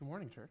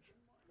morning, church.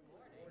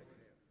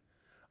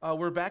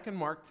 We're back in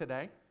Mark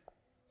today.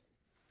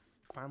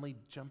 Finally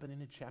jumping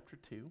into chapter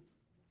 2.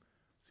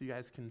 So you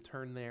guys can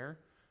turn there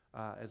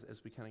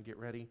as we kind of get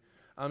ready.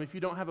 If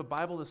you don't have a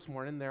Bible this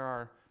morning, there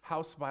are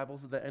house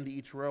Bibles at the end of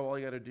each row. All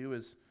you got to do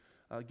is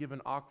give an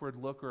awkward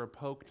look or a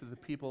poke to the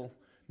people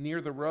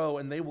near the row,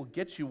 and they will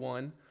get you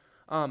one.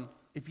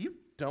 If you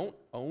don't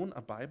own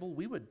a Bible,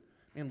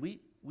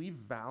 we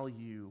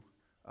value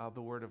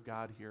the Word of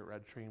God here at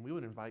Red Tree, and we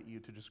would invite you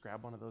to just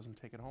grab one of those and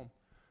take it home.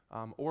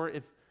 Or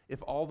if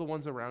all the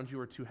ones around you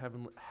are too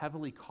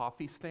heavily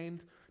coffee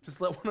stained,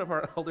 just let one of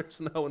our elders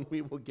know, and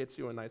we will get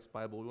you a nice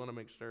Bible. We want to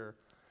make sure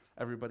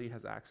everybody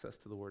has access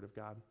to the Word of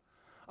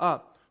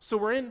God. So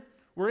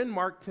we're in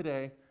Mark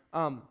today,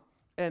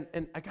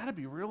 and I got to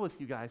be real with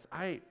you guys.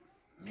 I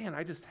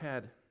just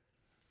had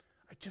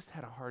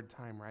a hard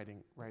time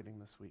writing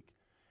this week,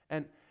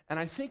 and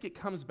I think it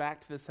comes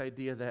back to this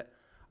idea that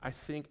I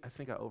think I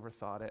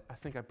overthought it. I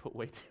think I put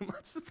way too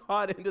much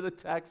thought into the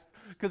text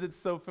because it's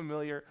so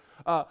familiar.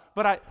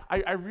 But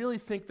I really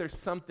think there's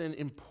something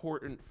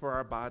important for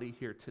our body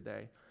here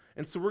today,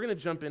 and so we're going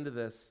to jump into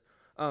this,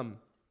 and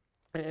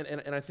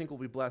I think we'll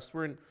be blessed.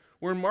 We're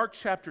in Mark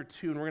chapter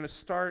 2, and we're going to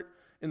start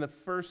in the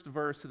first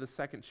verse of the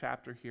second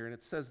chapter here, and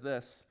it says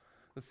this: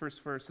 the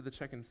first verse of the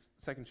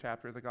second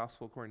chapter of the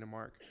Gospel according to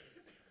Mark.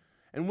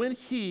 And when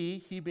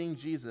he being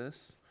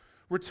Jesus,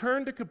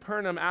 returned to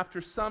Capernaum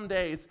after some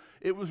days,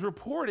 it was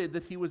reported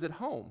that he was at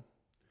home.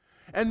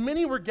 And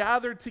many were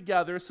gathered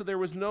together, so there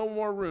was no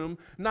more room,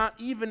 not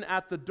even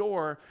at the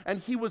door,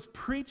 and he was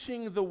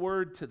preaching the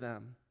word to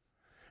them.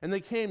 And they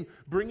came,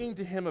 bringing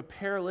to him a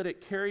paralytic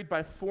carried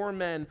by 4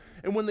 men,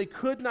 and when they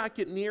could not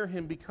get near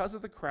him because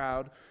of the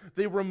crowd,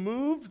 they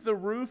removed the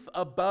roof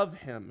above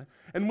him.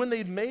 And when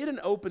they'd made an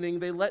opening,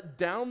 they let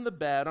down the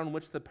bed on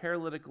which the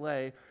paralytic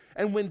lay.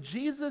 And when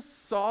Jesus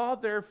saw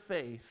their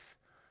faith,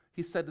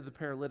 he said to the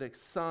paralytic,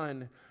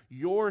 "Son,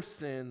 your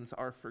sins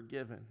are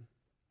forgiven."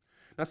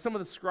 Now some of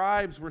the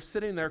scribes were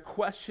sitting there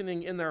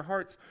questioning in their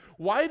hearts,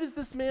 "Why does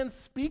this man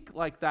speak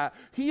like that?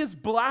 He is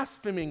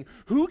blaspheming.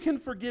 Who can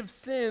forgive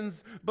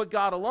sins but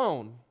God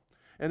alone?"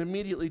 And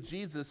immediately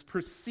Jesus,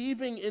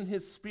 perceiving in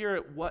his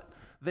spirit what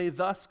they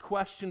thus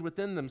questioned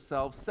within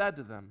themselves, said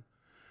to them,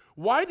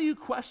 "Why do you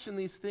question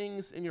these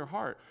things in your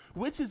heart?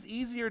 Which is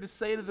easier to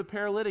say to the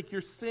paralytic,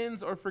 'Your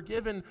sins are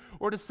forgiven,'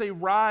 or to say,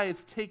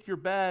 'Rise, take your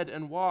bed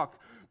and walk'?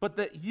 But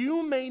that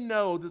you may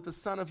know that the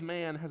Son of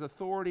Man has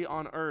authority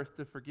on earth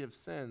to forgive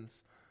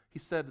sins," he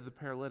said to the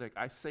paralytic,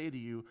 "I say to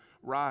you,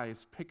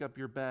 rise, pick up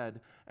your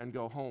bed, and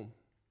go home."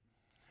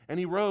 And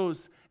he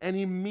rose and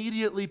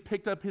immediately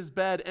picked up his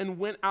bed and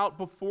went out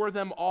before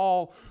them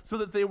all, so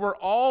that they were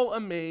all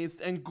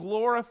amazed and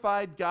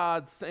glorified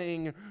God,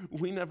 saying,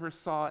 "We never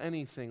saw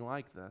anything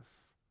like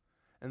this."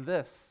 And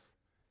this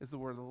is the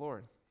word of the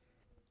Lord.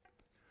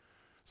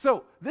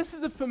 So this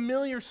is a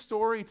familiar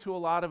story to a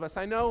lot of us.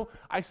 I know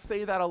I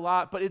say that a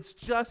lot, but it's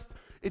just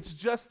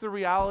the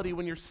reality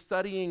when you're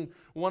studying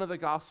one of the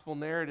gospel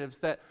narratives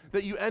that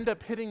you end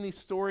up hitting these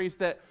stories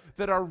that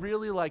are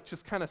really like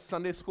just kind of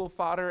Sunday school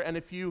fodder. And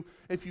if you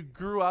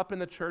grew up in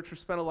the church or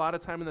spent a lot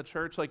of time in the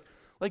church,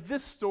 like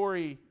this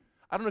story,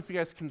 I don't know if you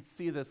guys can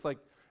see this, like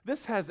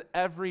this has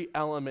every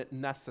element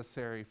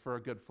necessary for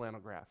a good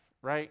flannel graph,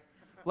 right?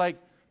 Like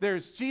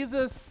there's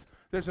Jesus,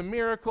 there's a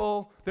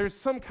miracle, there's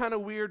some kind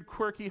of weird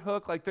quirky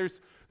hook, like there's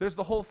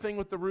the whole thing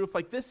with the roof.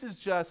 Like this is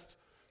just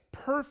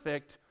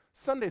perfect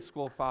Sunday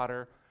school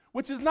fodder,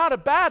 which is not a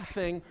bad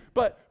thing,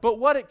 but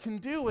what it can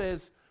do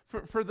is,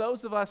 for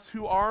those of us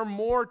who are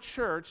more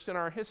churched in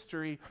our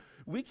history,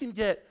 we can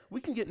get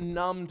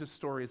numb to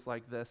stories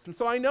like this. And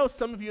so I know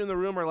some of you in the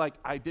room are like,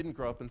 "I didn't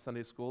grow up in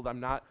Sunday school,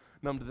 I'm not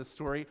numb to this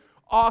story."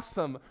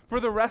 Awesome. For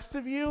the rest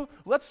of you,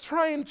 let's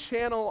try and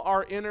channel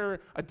our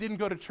inner, "I didn't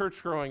go to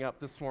church growing up"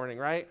 this morning,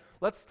 right?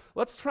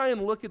 Let's try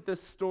and look at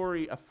this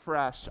story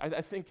afresh.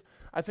 I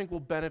think we'll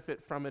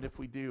benefit from it if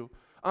we do.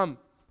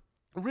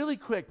 Really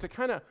quick, to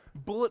kind of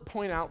bullet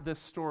point out this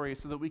story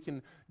so that we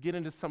can get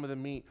into some of the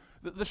meat.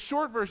 The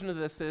short version of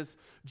this is,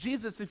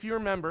 Jesus, if you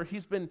remember,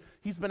 he's been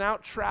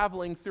out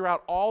traveling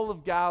throughout all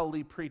of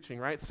Galilee preaching,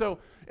 right? So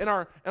in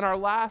our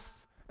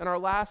last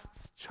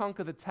chunk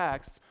of the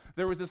text,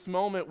 there was this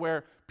moment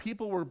where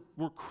people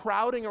were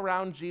crowding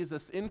around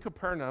Jesus in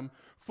Capernaum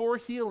for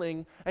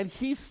healing, and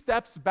he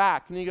steps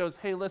back and he goes,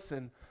 "Hey,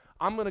 listen,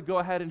 I'm going to go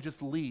ahead and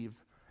just leave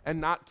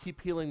and not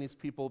keep healing these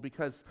people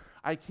because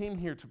I came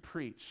here to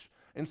preach.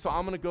 And so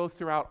I'm going to go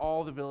throughout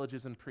all the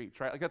villages and preach,"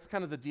 right? Like that's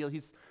kind of the deal.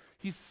 He's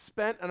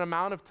spent an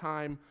amount of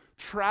time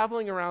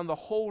traveling around the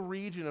whole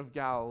region of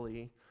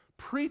Galilee,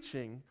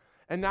 preaching,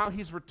 and now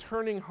he's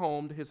returning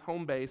home to his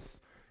home base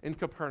in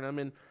Capernaum.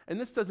 And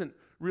this doesn't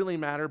really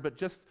matter, but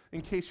just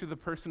in case you're the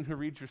person who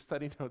reads your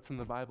study notes in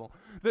the Bible,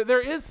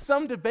 there is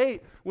some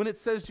debate when it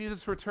says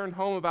Jesus returned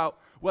home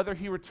about whether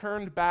he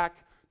returned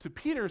back to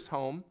Peter's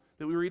home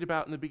that we read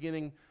about in the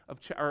beginning of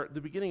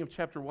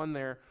chapter 1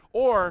 there,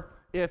 or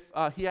if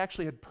he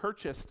actually had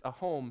purchased a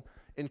home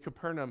in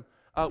Capernaum,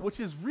 which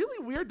is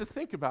really weird to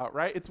think about,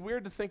 right? It's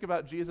weird to think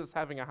about Jesus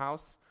having a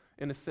house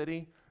in a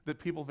city that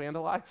people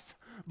vandalized.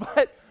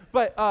 But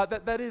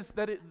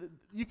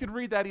you could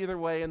read that either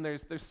way, and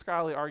there's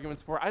scholarly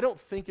arguments for it. I don't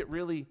think it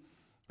really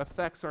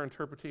affects our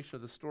interpretation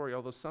of the story,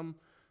 although some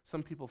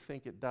people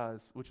think it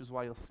does, which is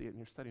why you'll see it in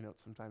your study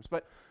notes sometimes.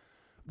 But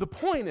the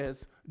point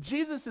is,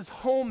 Jesus'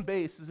 home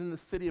base is in the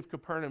city of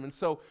Capernaum, and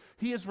so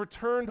he has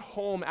returned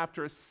home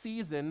after a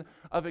season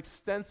of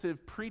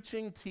extensive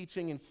preaching,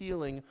 teaching, and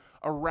healing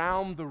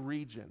around the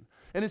region.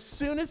 And as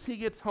soon as he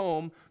gets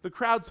home, the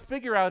crowds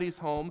figure out he's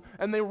home,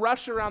 and they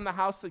rush around the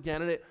house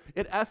again, and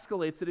it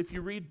escalates. And if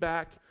you read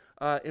back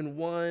in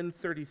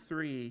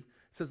 1:33, it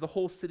says the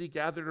whole city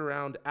gathered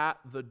around at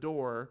the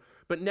door.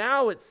 But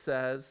now it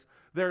says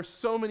there are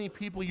so many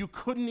people you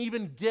couldn't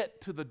even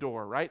get to the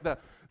door, right?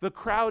 The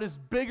crowd is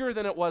bigger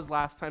than it was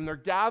last time. They're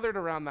gathered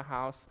around the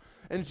house,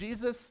 and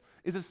Jesus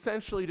is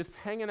essentially just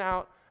hanging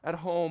out at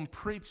home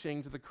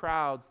preaching to the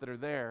crowds that are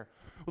there.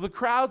 Well, the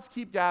crowds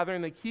keep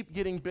gathering, they keep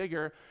getting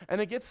bigger, and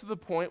it gets to the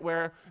point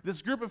where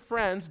this group of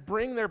friends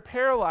bring their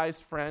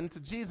paralyzed friend to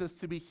Jesus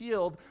to be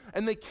healed,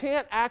 and they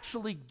can't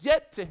actually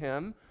get to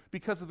him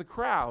because of the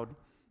crowd.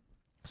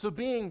 So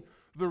being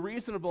the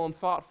reasonable and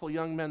thoughtful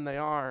young men they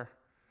are,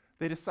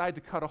 they decide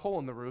to cut a hole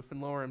in the roof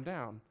and lower him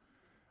down.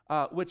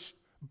 Which,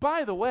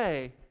 by the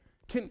way,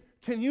 can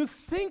you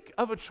think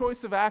of a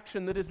choice of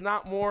action that is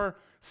not more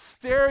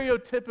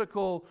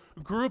stereotypical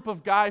group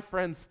of guy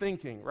friends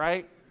thinking,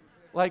 right?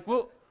 Like,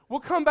 we'll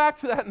come back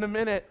to that in a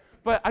minute,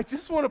 but I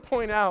just want to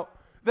point out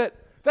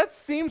that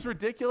seems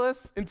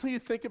ridiculous until you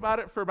think about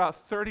it for about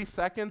 30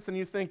 seconds and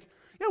you think,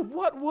 yeah,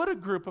 what would a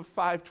group of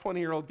 5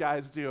 20-year-old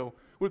guys do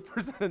with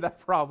presented that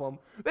problem?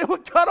 They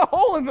would cut a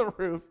hole in the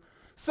roof.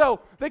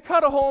 So they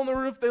cut a hole in the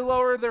roof, they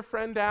lower their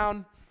friend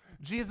down.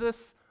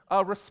 Jesus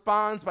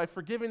responds by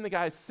forgiving the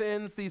guy's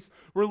sins. These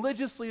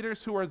religious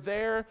leaders who are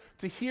there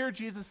to hear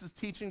Jesus'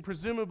 teaching,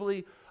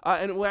 presumably,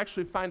 and we'll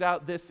actually find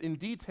out this in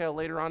detail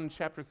later on in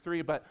chapter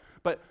 3, but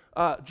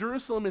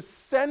Jerusalem is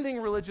sending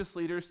religious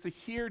leaders to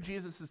hear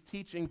Jesus'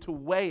 teaching, to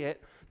weigh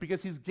it,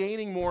 because he's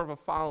gaining more of a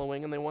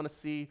following, and they want to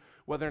see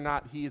whether or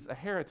not he's a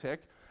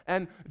heretic.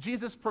 And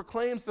Jesus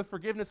proclaims the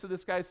forgiveness of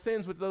this guy's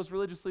sins, which those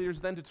religious leaders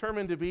then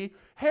determine to be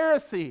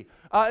heresy.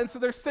 And so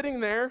they're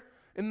sitting there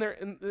in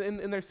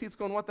their seats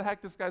going, what the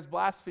heck, this guy's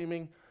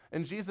blaspheming.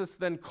 And Jesus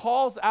then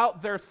calls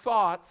out their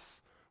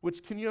thoughts,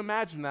 which, can you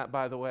imagine that,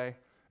 by the way?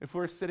 If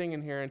we're sitting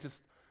in here and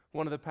just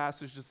one of the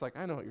pastors just like,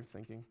 I know what you're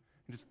thinking.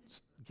 And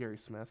just Gary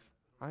Smith,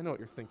 I know what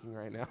you're thinking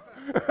right now.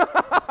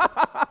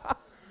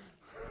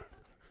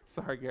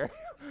 Sorry, Gary.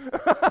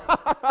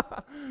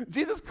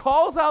 Jesus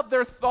calls out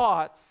their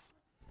thoughts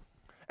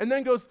and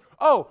then goes,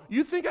 oh,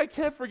 you think I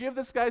can't forgive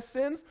this guy's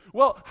sins?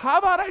 Well, how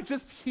about I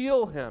just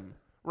heal him,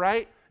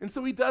 right? And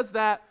so he does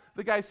that.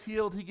 The guy's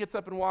healed. He gets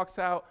up and walks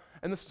out.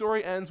 And the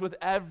story ends with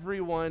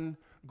everyone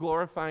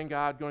glorifying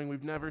God, going,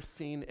 we've never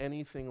seen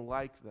anything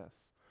like this.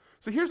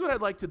 So here's what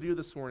I'd like to do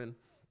this morning.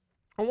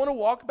 I want to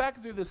walk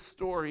back through this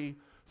story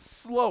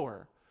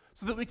slower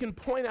so that we can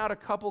point out a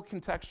couple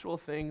contextual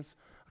things,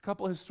 a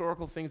couple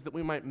historical things that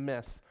we might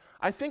miss.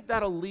 I think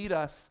that'll lead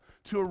us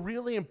to a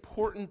really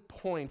important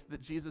point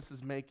that Jesus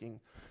is making.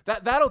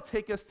 That'll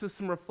take us to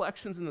some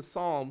reflections in the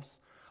Psalms,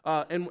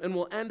 and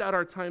we'll end out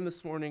our time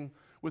this morning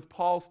with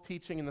Paul's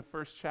teaching in the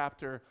first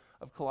chapter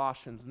of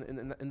Colossians,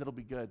 and it'll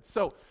be good.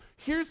 So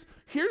here's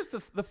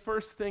the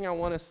first thing I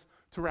want us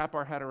to wrap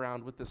our head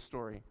around with this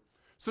story.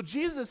 So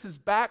Jesus is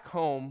back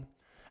home,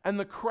 and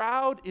the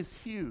crowd is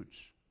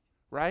huge,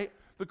 right?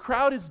 The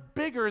crowd is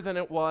bigger than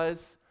it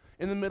was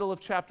in the middle of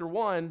chapter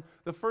 1,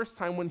 the first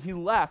time when he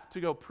left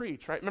to go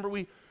preach, right? Remember,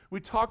 we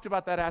talked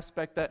about that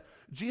aspect that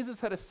Jesus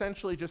had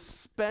essentially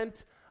just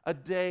spent a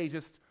day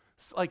just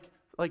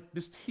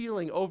just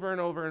healing over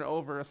and over and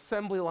over,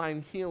 assembly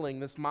line healing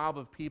this mob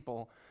of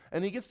people.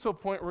 And he gets to a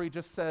point where he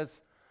just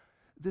says,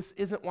 this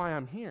isn't why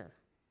I'm here.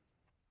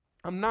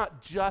 I'm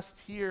not just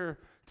here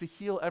to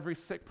heal every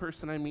sick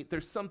person I meet.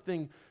 There's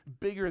something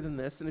bigger than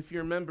this. And if you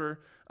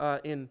remember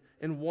in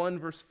 1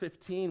 verse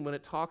 15, when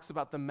it talks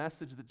about the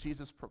message that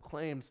Jesus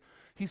proclaims,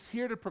 he's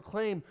here to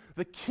proclaim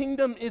the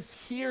kingdom is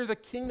here, the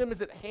kingdom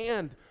is at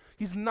hand.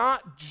 He's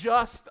not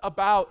just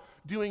about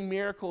doing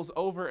miracles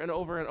over and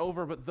over and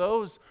over, but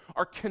those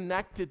are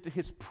connected to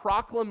his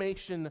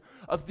proclamation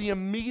of the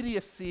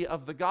immediacy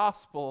of the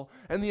gospel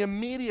and the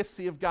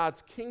immediacy of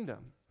God's kingdom.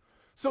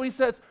 So he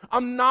says,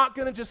 I'm not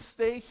going to just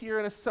stay here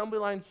in assembly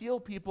line, heal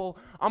people.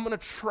 I'm going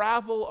to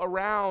travel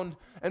around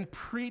and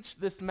preach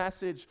this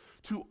message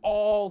to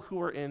all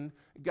who are in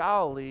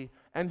Galilee,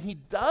 and he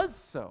does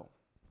so.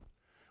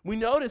 We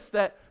notice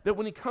that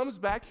when he comes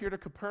back here to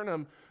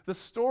Capernaum, the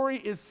story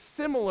is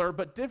similar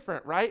but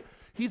different, right?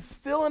 He's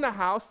still in a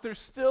house. There's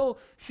still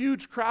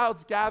huge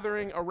crowds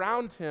gathering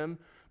around him.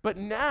 But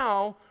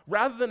now,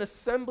 rather than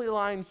assembly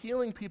line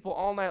healing people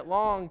all night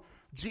long,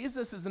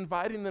 Jesus is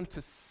inviting them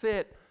to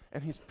sit,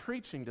 and he's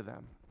preaching to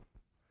them.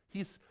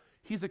 He's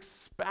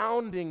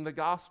expounding the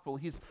gospel.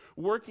 He's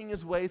working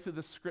his way through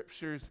the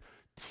scriptures,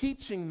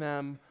 teaching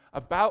them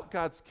about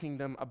God's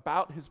kingdom,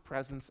 about his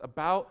presence,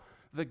 about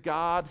the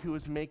God who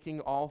is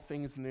making all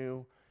things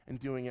new and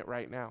doing it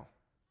right now.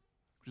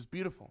 which is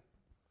beautiful.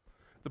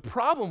 The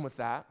problem with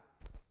that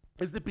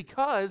is that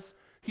because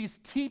he's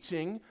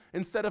teaching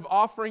instead of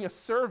offering a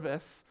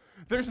service,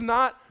 there's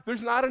not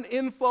an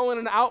inflow and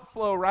an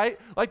outflow, right?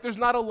 Like there's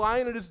not a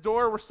line at his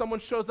door where someone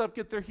shows up,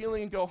 get their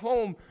healing, and go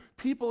home.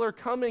 People are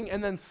coming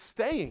and then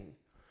staying.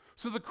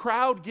 So the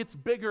crowd gets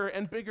bigger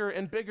and bigger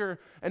and bigger,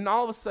 and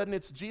all of a sudden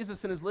it's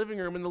Jesus in his living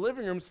room, and the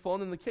living room's full,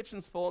 and then the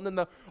kitchen's full, and then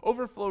the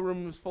overflow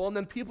room is full, and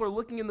then people are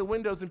looking in the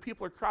windows, and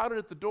people are crowded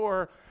at the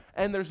door,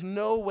 and there's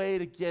no way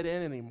to get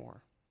in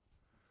anymore.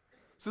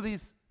 So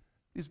these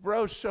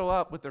bros show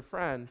up with their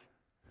friend,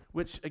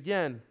 which,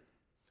 again,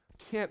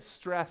 can't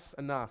stress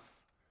enough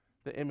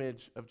the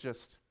image of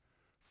just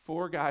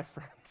 4 guy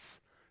friends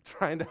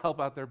trying to help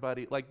out their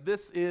buddy. Like,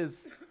 this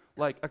is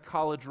like a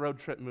college road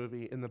trip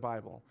movie in the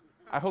Bible.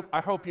 I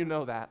hope you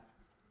know that.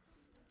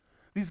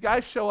 These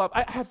guys show up.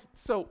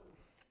 So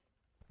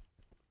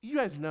you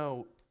guys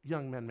know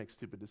young men make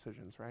stupid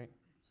decisions, right?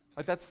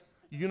 Like that's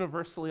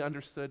universally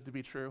understood to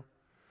be true.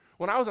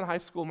 When I was in high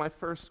school, my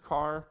first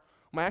car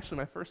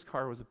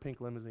was a pink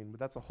limousine, but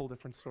that's a whole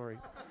different story.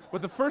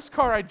 But the first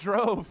car I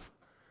drove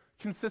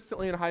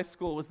consistently in high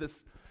school was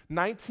this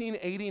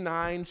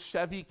 1989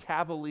 Chevy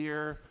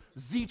Cavalier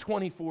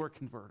Z24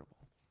 convertible.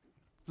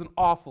 It was an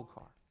awful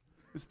car.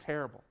 It was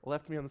terrible. It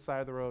left me on the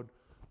side of the road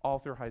all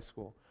through high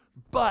school.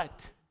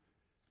 But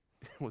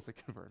it was a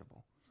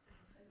convertible.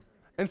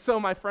 And so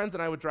my friends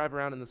and I would drive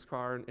around in this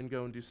car and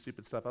go and do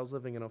stupid stuff. I was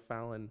living in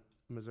O'Fallon,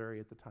 Missouri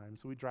at the time.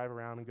 So we'd drive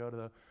around and go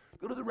to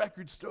the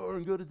record store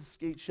and go to the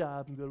skate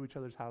shop and go to each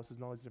other's houses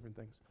and all these different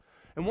things.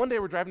 And one day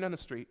we're driving down the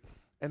street,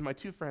 and my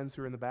 2 friends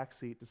who are in the back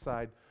seat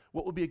decide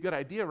what would be a good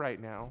idea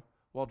right now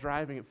while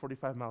driving at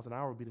 45 miles an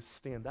hour would be to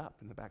stand up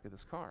in the back of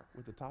this car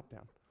with the top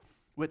down,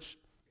 which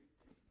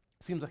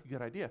seems like a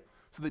good idea.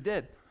 So they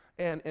did.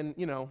 And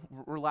you know,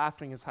 we're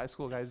laughing as high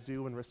school guys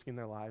do when risking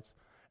their lives.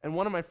 And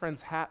one of my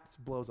friend's hats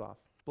blows off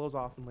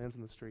and lands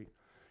in the street.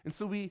 And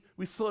so we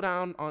slow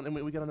down and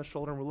we get on the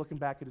shoulder, and we're looking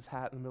back at his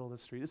hat in the middle of the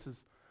street. This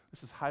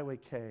is Highway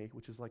K,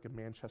 which is like a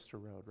Manchester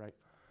road, right?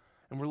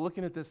 And we're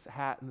looking at this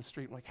hat in the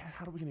street, and like,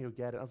 how are we going to go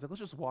get it? I was like, let's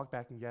just walk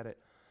back and get it.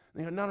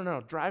 And they go,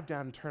 no, drive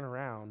down and turn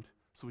around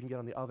so we can get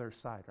on the other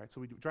side, right?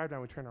 So we drive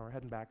down, we turn around, we're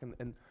heading back,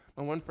 and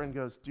my one friend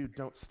goes, dude,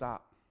 don't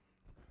stop.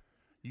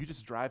 You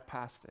just drive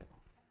past it,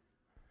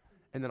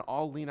 and then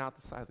I'll lean out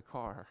the side of the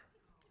car,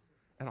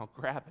 and I'll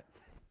grab it.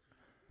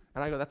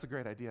 And I go, that's a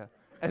great idea.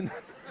 And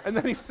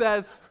then he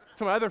says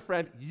to my other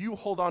friend, you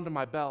hold on to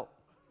my belt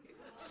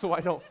so I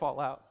don't fall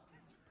out.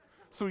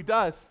 So he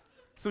does.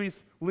 So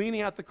he's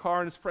leaning out the car,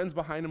 and his friend's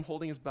behind him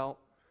holding his belt,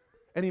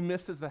 and he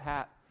misses the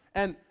hat.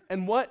 And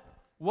what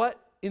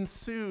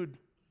ensued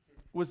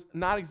was,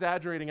 not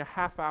exaggerating, a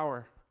half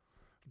hour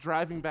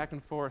driving back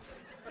and forth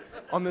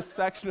on this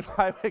section of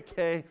Highway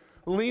K,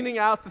 leaning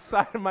out the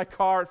side of my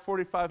car at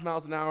 45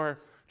 miles an hour,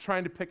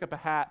 trying to pick up a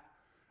hat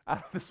out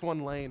of this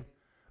one lane.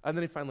 And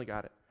then he finally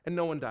got it, and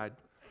no one died.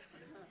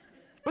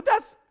 But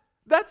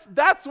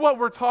that's what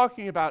we're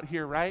talking about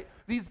here, right?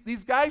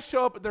 These guys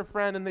show up with their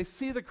friend, and they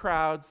see the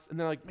crowds, and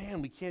they're like,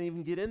 man, we can't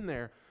even get in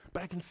there.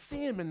 But I can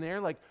see him in there.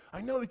 Like,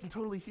 I know we can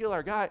totally heal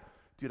our guy.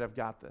 Dude, I've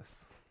got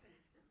this.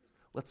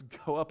 Let's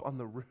go up on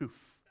the roof.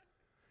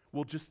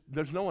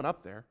 There's no one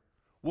up there.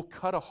 We'll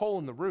cut a hole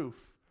in the roof,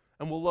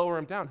 and we'll lower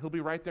him down. He'll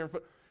be right there.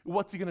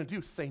 What's he going to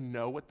do? Say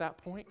no at that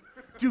point?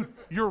 Dude,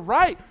 you're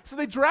right. So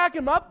they drag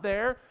him up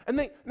there,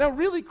 and now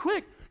really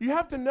quick, you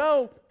have to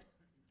know,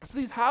 so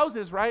these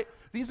houses, right?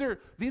 These are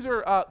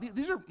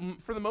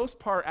for the most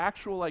part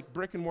actual like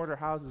brick and mortar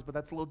houses, but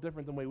that's a little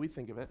different than the way we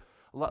think of it.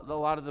 A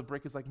lot of the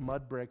brick is like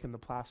mud brick, and the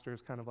plaster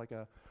is kind of like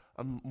a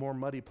more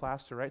muddy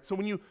plaster, right? So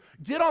when you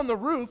get on the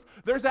roof,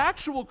 there's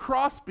actual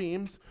cross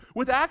beams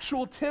with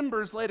actual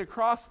timbers laid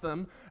across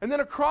them, and then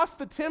across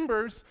the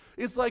timbers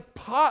is like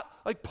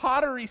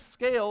pottery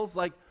scales,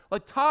 like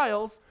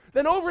tiles.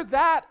 Then over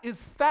that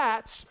is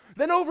thatch.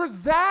 Then over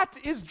that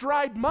is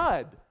dried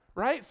mud,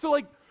 right? So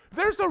like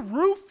there's a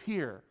roof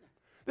here.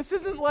 This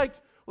isn't like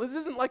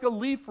a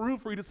leaf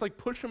roof where you just like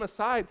push them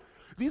aside.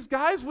 These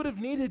guys would have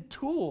needed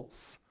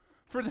tools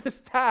for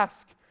this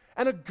task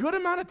and a good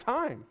amount of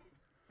time.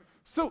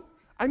 So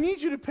I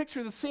need you to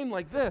picture the scene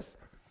like this.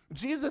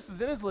 Jesus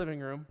is in his living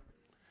room.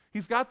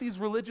 He's got these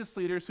religious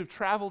leaders who've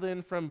traveled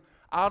in from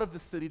out of the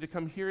city to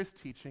come hear his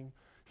teaching.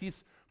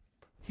 He's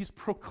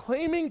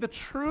proclaiming the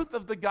truth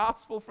of the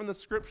gospel from the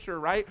scripture,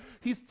 right?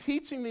 He's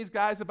teaching these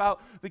guys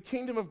about the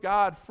kingdom of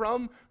God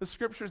from the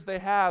scriptures they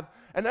have.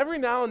 And every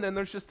now and then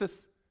there's just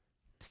this,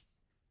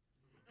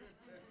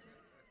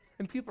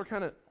 and people are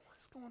kind of,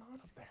 what's going on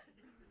up there?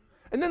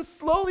 And then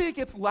slowly it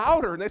gets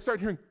louder, and they start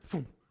hearing,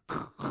 thump.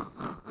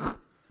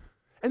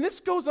 And this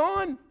goes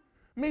on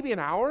maybe an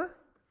hour,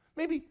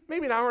 maybe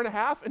an hour and a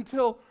half,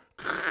 until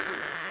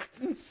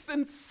and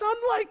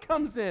sunlight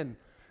comes in.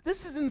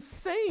 This is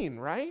insane,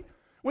 right?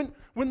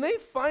 When they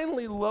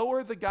finally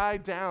lower the guy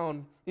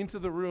down into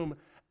the room,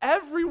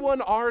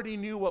 everyone already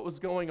knew what was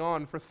going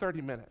on for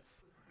 30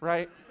 minutes,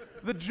 right?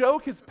 The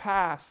joke is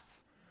passed,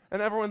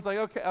 and everyone's like,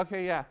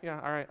 okay, yeah,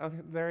 all right, okay,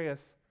 there he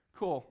is,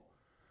 cool.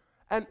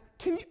 And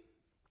can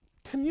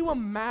Can you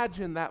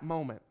imagine that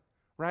moment,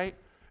 right?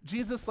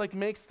 Jesus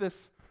makes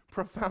this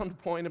profound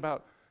point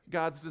about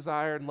God's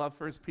desire and love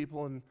for his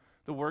people and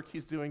the work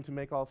he's doing to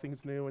make all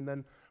things new, and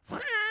then,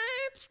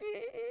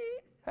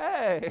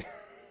 hey,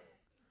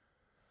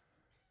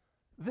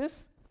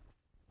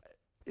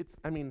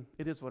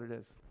 it is what it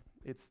is.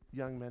 It's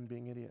young men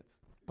being idiots.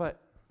 But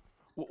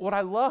what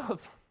I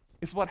love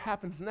is what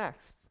happens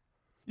next.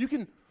 You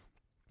can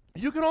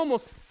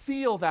almost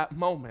feel that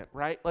moment,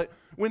 right? Like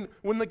when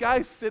the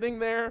guy's sitting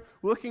there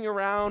looking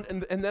around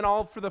and then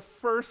all for the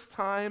first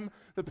time,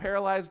 the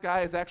paralyzed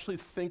guy is actually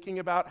thinking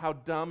about how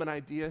dumb an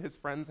idea his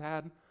friends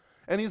had.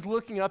 And he's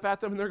looking up at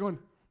them and they're going,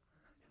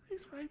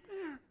 he's right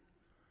there.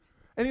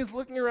 And he's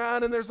looking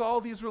around and there's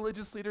all these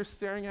religious leaders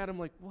staring at him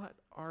like, what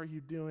are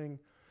you doing?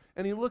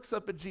 And he looks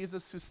up at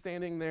Jesus who's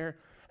standing there,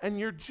 and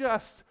you're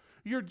just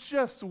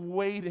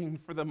waiting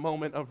for the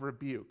moment of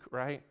rebuke,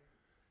 right?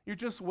 You're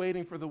just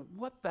waiting for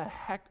what the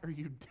heck are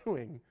you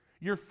doing?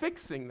 You're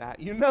fixing that.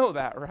 You know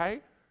that,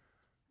 right?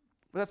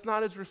 But that's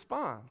not his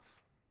response.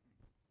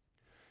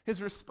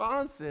 His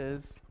response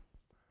is,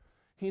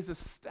 he's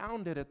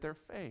astounded at their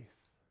faith.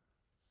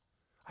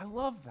 I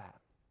love that.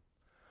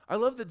 I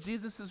love that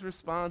Jesus'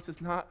 response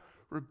is not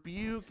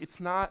rebuke. It's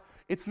not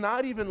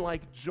even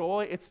like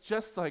joy. It's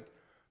just like,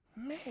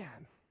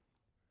 man,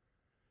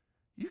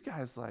 you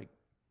guys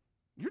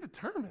you're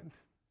determined.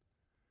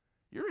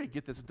 You're ready to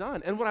get this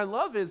done. And what I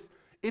love is,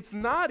 it's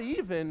not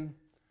even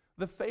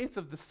the faith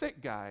of the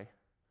sick guy.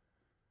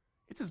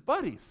 It's his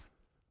buddies.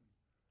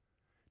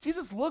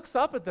 Jesus looks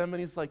up at them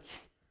and he's like,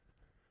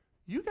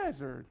 you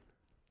guys are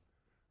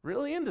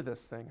really into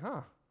this thing,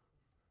 huh?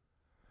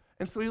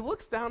 And so he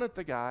looks down at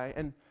the guy,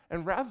 and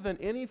rather than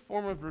any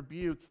form of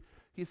rebuke,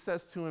 he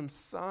says to him,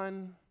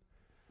 son,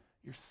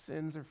 your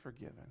sins are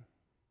forgiven.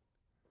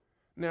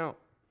 Now,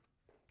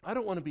 I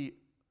don't want to be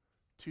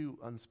too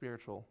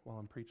unspiritual while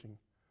I'm preaching,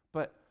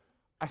 but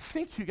I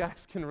think you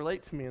guys can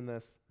relate to me in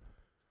this.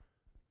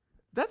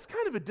 That's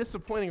kind of a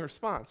disappointing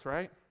response,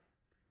 right?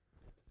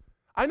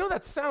 I know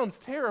that sounds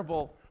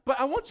terrible, but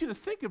I want you to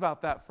think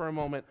about that for a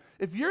moment.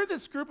 If you're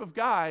this group of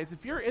guys,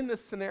 if you're in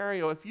this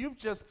scenario, if you've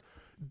just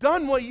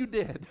done what you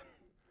did,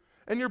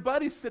 and your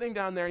buddy's sitting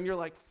down there and you're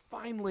like,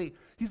 finally,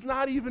 he's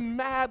not even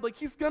mad, like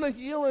he's gonna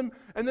heal him,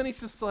 and then he's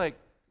just like,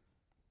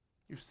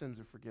 your sins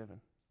are forgiven.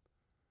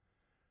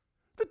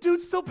 The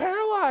dude's still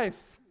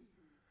paralyzed.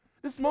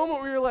 This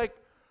moment where you're like,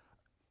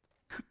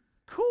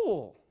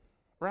 cool,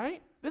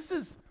 right? This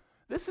is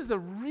a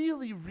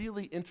really,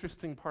 really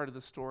interesting part of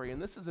the story,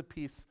 and this is a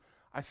piece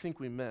I think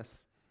we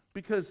miss.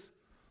 Because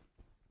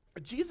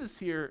Jesus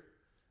here,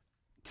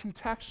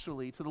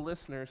 contextually to the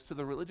listeners, to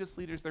the religious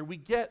leaders there, we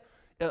get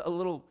a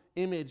little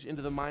image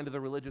into the mind of the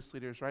religious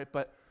leaders, right?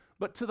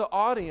 But to the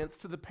audience,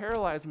 to the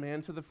paralyzed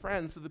man, to the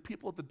friends, to the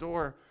people at the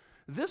door,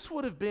 this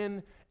would have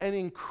been an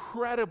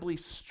incredibly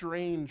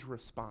strange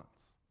response.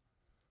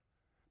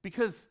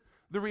 Because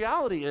the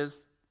reality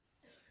is,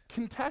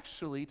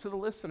 contextually to the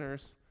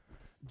listeners,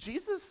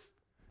 Jesus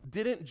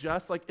didn't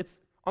just, it's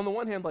on the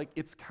one hand,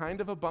 it's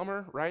kind of a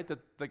bummer, right? That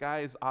the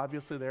guy is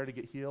obviously there to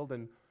get healed,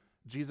 and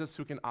Jesus,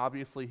 who can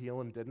obviously heal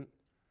him, didn't.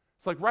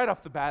 It's right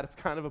off the bat, it's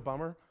kind of a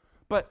bummer.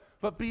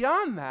 But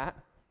beyond that,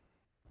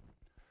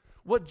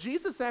 what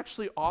Jesus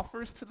actually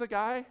offers to the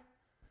guy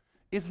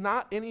is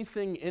not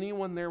anything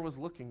anyone there was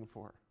looking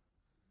for.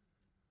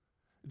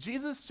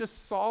 Jesus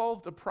just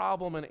solved a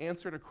problem and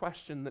answered a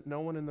question that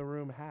no one in the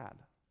room had.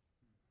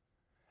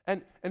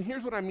 And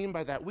here's what I mean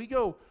by that. We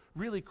go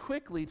really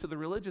quickly to the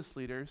religious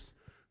leaders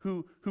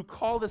who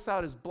call this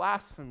out as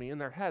blasphemy in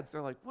their heads.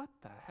 They're like, what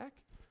the heck?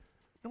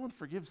 No one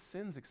forgives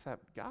sins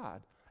except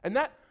God. And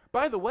that,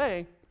 by the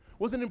way,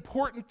 was an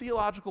important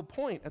theological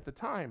point at the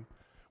time.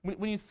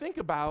 When you think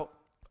about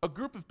a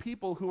group of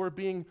people who are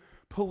being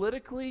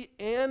politically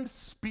and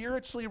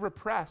spiritually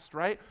repressed,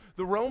 right?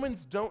 The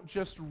Romans don't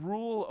just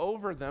rule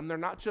over them. They're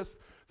not just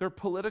their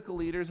political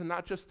leaders and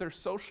not just their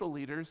social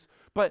leaders,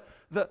 but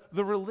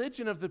the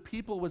religion of the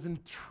people was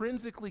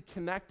intrinsically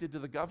connected to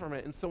the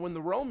government. And so when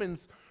the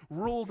Romans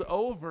ruled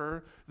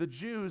over the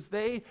Jews,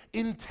 they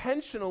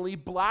intentionally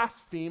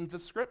blasphemed the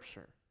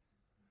scripture.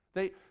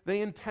 They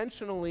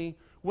intentionally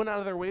went out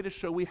of their way to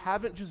show, we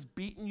haven't just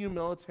beaten you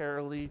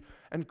militarily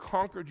and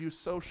conquered you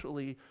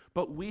socially,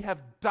 but we have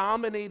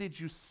dominated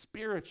you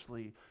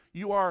spiritually.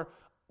 You are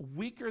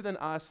weaker than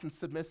us and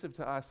submissive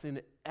to us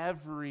in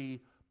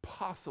every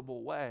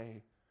possible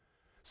way.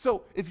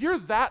 So if you're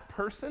that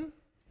person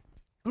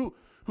who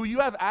you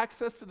have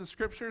access to the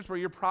scriptures where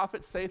your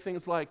prophets say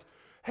things like,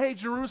 hey,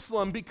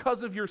 Jerusalem,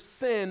 because of your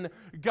sin,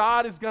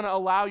 God is going to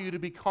allow you to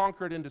be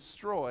conquered and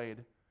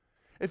destroyed.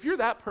 If you're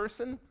that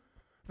person,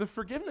 the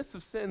forgiveness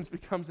of sins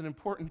becomes an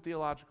important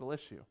theological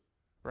issue,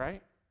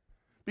 right?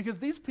 Because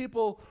these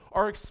people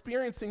are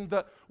experiencing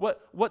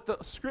what the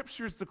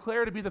scriptures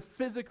declare to be the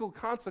physical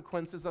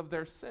consequences of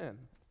their sin.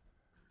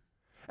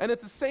 And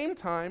at the same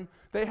time,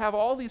 they have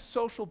all these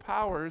social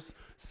powers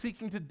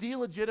seeking to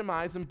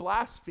delegitimize and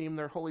blaspheme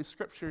their holy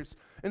scriptures.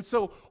 And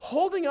so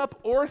holding up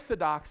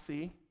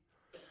orthodoxy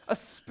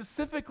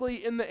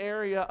specifically in the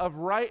area of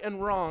right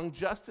and wrong,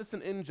 justice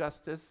and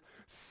injustice,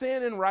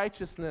 sin and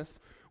righteousness,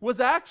 was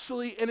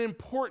actually an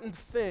important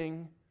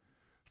thing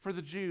for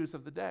the Jews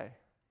of the day.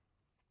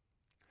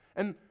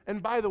 And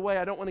by the way,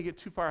 I don't want to get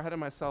too far ahead of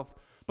myself,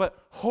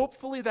 but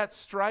hopefully that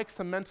strikes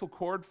a mental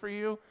chord for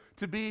you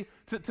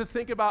to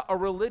think about a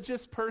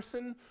religious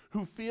person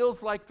who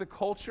feels like the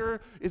culture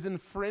is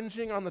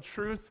infringing on the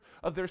truth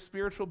of their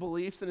spiritual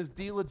beliefs and is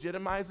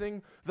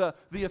delegitimizing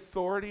the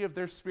authority of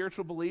their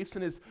spiritual beliefs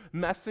and is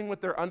messing with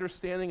their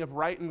understanding of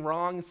right and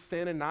wrong,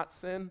 sin and not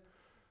sin.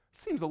 It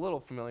seems a little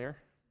familiar,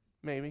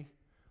 maybe.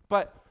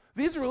 But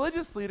these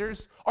religious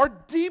leaders are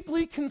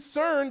deeply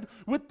concerned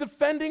with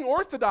defending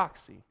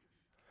orthodoxy.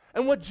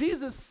 And what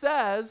Jesus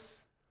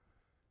says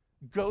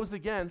goes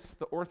against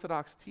the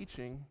orthodox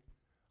teaching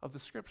of the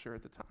Scripture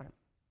at the time.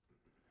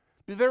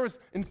 There was,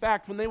 in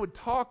fact, when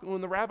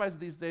the rabbis of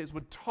these days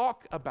would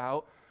talk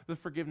about the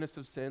forgiveness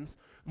of sins,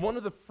 one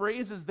of the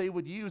phrases they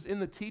would use in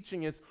the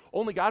teaching is,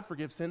 only God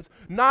forgives sins.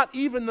 Not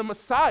even the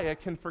Messiah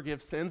can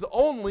forgive sins.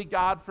 Only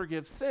God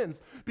forgives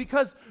sins.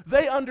 Because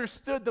they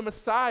understood the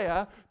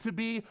Messiah to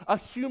be a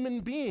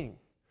human being.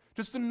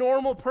 Just a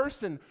normal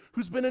person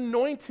who's been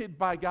anointed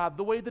by God,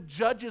 the way the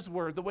judges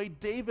were, the way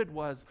David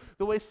was,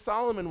 the way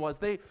Solomon was.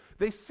 They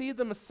see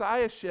the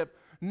Messiahship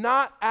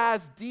not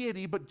as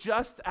deity, but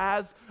just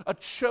as a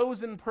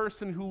chosen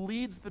person who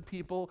leads the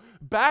people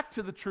back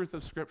to the truth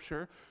of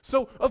Scripture.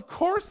 So, of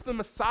course, the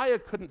Messiah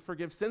couldn't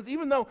forgive sins,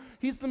 even though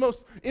he's the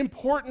most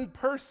important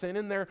person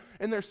in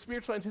their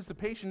spiritual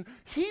anticipation.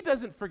 He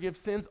doesn't forgive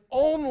sins.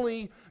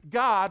 Only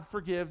God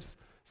forgives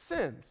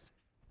sins.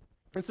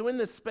 And so in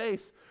this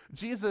space,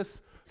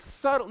 Jesus,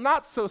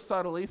 not so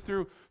subtly,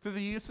 through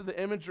the use of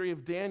the imagery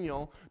of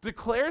Daniel,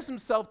 declares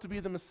himself to be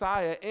the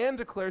Messiah and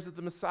declares that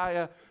the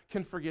Messiah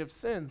can forgive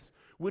sins,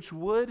 which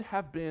would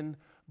have been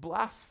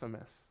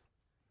blasphemous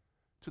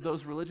to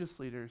those religious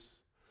leaders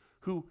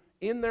who,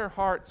 in their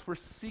hearts, were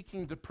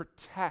seeking to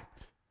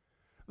protect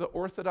the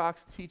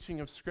orthodox teaching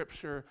of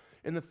Scripture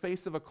in the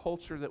face of a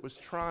culture that was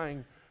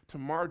trying to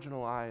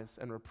marginalize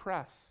and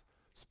repress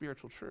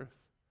spiritual truth.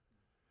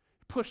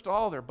 Pushed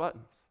all their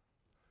buttons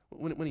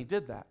when he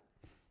did that.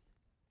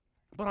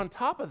 But on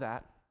top of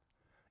that,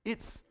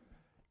 it's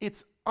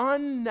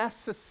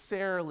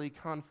unnecessarily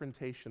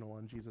confrontational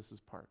on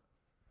Jesus' part.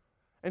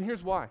 And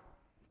here's why.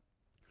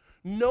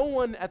 No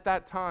one at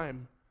that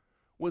time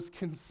was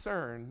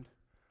concerned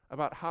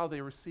about how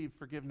they received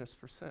forgiveness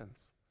for sins.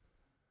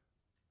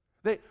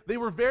 They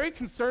were very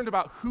concerned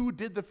about who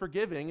did the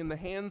forgiving, and the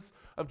hands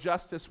of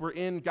justice were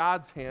in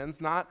God's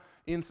hands, not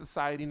in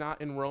society, not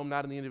in Rome,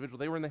 not in the individual.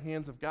 They were in the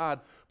hands of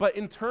God. But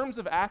in terms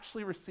of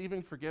actually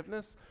receiving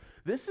forgiveness,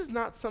 this is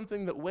not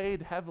something that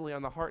weighed heavily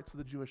on the hearts of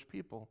the Jewish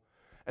people.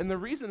 And the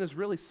reason is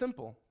really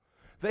simple.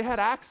 They had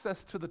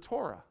access to the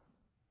Torah.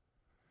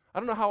 I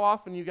don't know how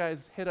often you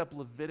guys hit up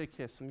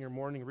Leviticus in your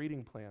morning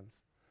reading plans.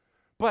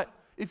 But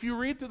if you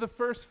read through the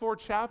first 4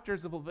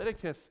 chapters of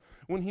Leviticus,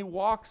 when he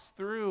walks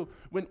through,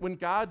 when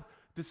God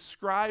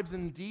describes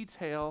in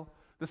detail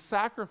the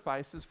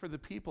sacrifices for the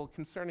people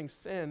concerning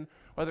sin,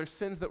 whether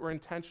sins that were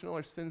intentional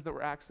or sins that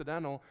were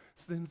accidental,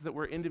 sins that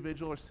were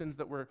individual or sins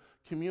that were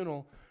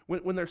communal,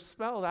 when they're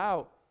spelled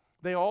out,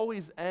 they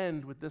always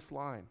end with this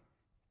line: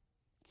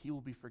 he will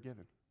be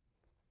forgiven.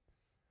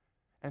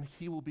 And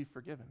he will be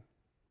forgiven.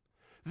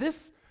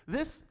 This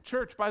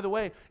church, by the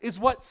way, is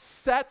what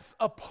sets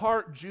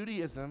apart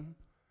Judaism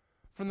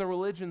from the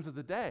religions of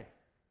the day.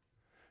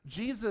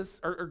 Jesus,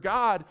 or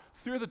God,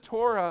 through the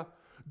Torah,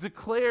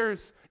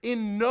 declares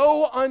in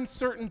no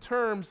uncertain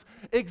terms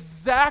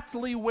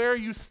exactly where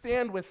you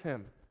stand with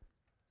him.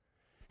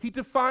 He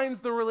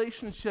defines the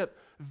relationship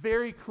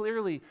very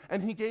clearly,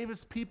 and he gave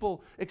his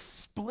people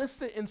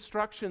explicit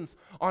instructions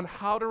on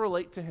how to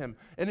relate to him,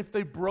 and if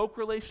they broke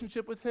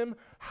relationship with him,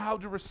 how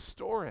to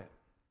restore it.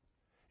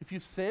 If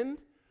you've sinned,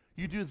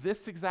 you do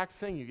this exact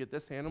thing. You get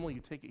this animal, you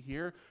take it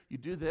here, you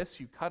do this,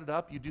 you cut it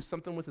up, you do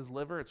something with his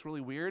liver, it's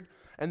really weird,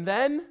 and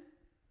then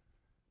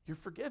you're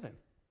forgiven.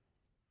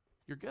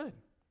 You're good.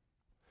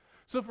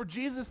 So for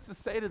Jesus to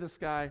say to this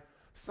guy,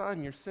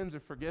 son, your sins are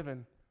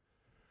forgiven,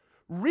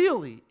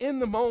 really, in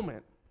the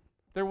moment,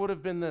 there would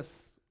have been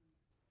this,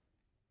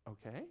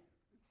 okay,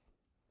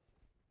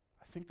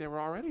 I think they were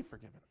already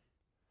forgiven.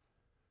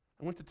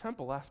 I went to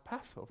temple last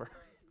Passover.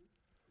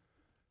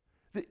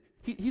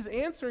 He's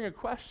answering a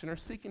question or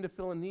seeking to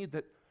fill a need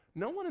that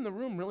no one in the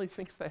room really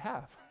thinks they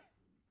have.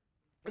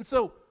 And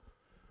so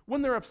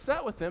when they're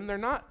upset with him, they're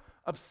not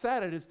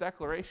upset at his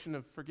declaration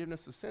of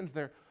forgiveness of sins.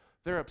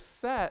 They're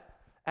upset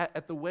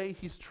at the way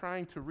he's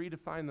trying to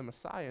redefine the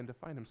Messiah and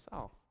define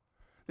himself.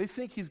 They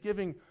think he's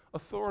giving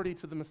authority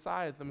to the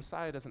Messiah that the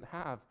Messiah doesn't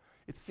have.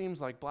 It seems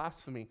like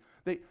blasphemy.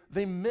 The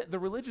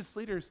religious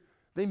leaders,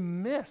 they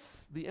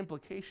miss the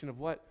implication of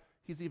what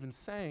he's even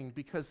saying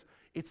because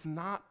it's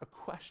not a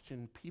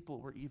question people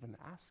were even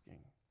asking.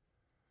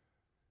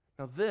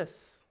 Now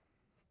this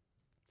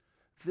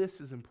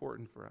is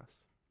important for us.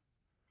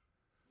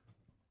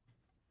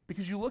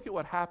 Because you look at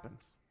what happens,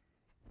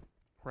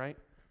 right?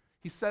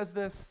 He says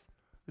this,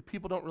 the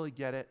people don't really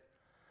get it.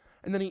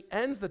 And then he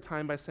ends the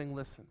time by saying,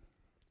 listen,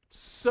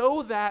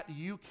 so that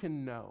you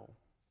can know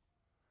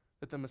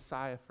that the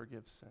Messiah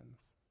forgives sins,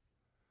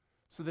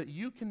 so that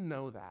you can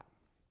know that,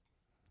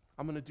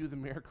 I'm going to do the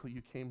miracle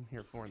you came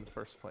here for in the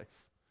first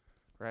place,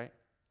 right?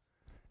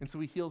 And so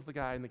he heals the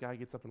guy, and the guy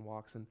gets up and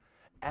walks, and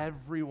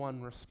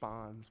everyone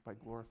responds by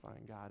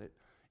glorifying God.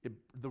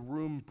 The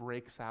room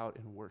breaks out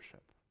in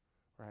worship,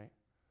 right?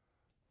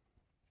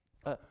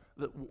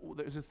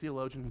 There's a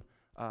theologian,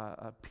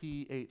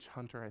 P.H.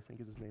 Hunter, I think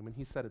is his name, and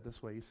he said it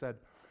this way. He said,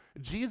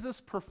 Jesus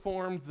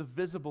performed the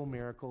visible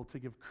miracle to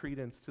give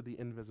credence to the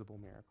invisible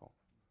miracle,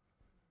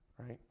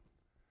 right?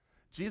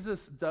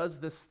 Jesus does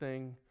this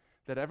thing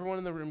that everyone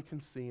in the room can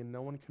see and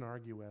no one can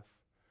argue with,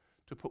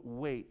 to put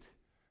weight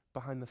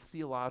behind the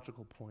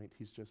theological point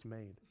he's just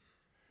made.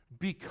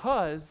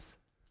 Because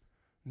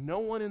no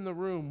one in the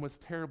room was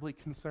terribly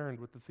concerned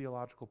with the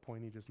theological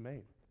point he just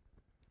made.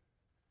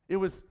 It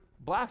was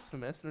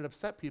blasphemous and it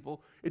upset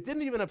people. It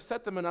didn't even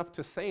upset them enough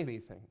to say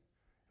anything.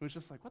 It was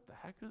just like, what the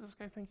heck does this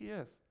guy think he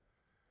is?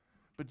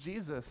 But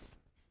Jesus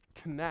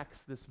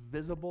connects this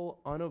visible,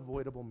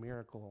 unavoidable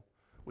miracle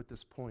with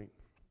this point.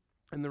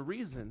 And the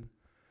reason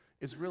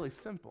is really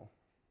simple.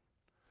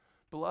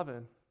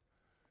 Beloved,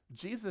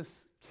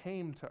 Jesus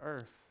came to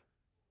earth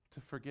to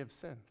forgive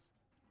sins.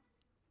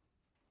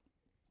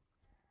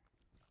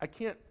 I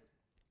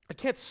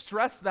can't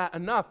stress that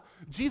enough.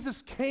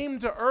 Jesus came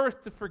to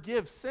earth to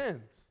forgive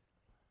sins.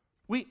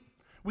 We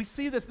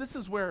see this. This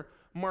is where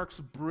Mark's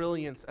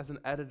brilliance as an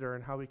editor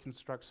and how he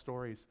constructs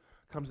stories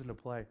comes into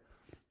play.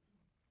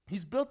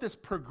 He's built this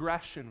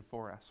progression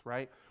for us,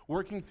 right?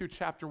 Working through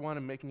chapter 1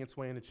 and making its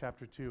way into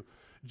chapter 2.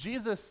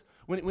 Jesus,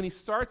 when he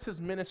starts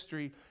his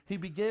ministry, he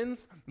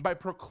begins by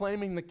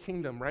proclaiming the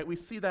kingdom, right? We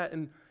see that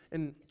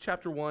in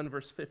chapter 1,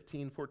 verse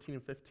 15, 14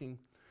 and 15.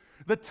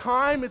 The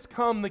time has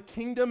come, the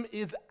kingdom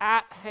is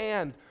at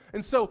hand.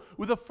 And so,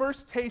 with the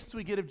first taste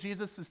we get of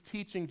Jesus'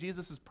 teaching,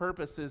 Jesus'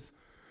 purpose is,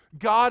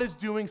 God is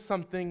doing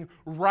something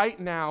right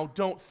now.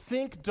 Don't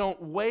think,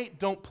 don't wait,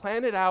 don't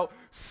plan it out.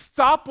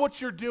 Stop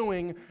what you're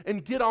doing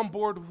and get on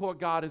board with what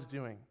God is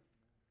doing.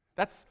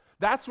 That's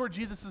where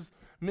Jesus'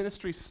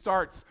 ministry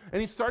starts. And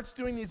he starts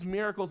doing these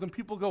miracles, and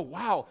people go,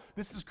 wow,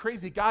 this is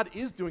crazy. God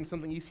is doing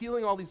something. He's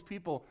healing all these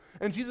people.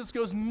 And Jesus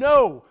goes,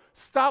 no,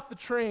 stop the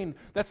train.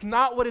 That's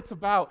not what it's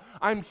about.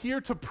 I'm here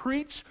to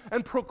preach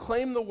and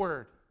proclaim the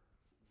word.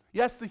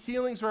 Yes, the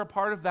healings are a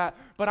part of that,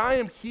 but I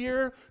am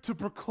here to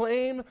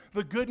proclaim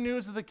the good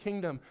news of the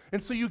kingdom.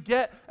 And so you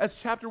get, as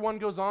chapter 1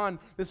 goes on,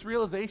 this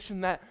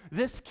realization that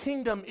this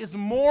kingdom is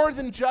more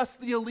than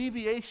just the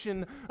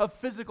alleviation of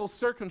physical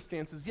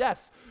circumstances.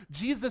 Yes,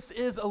 Jesus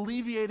is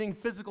alleviating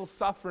physical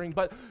suffering,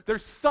 but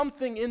there's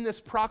something in this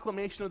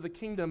proclamation of the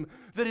kingdom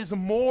that is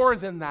more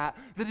than that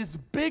is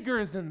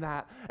bigger than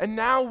that. And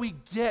now we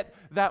get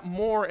that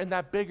more and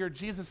that bigger.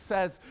 Jesus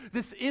says,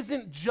 this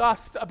isn't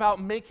just about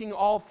making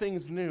all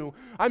things new.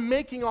 I'm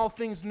making all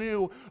things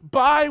new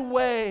by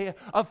way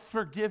of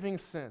forgiving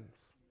sins.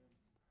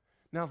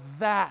 Now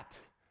that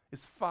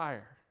is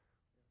fire.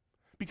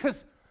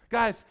 Because,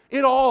 guys,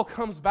 it all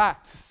comes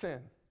back to sin.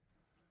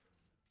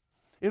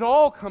 It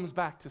all comes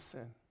back to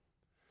sin.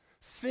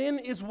 Sin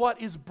is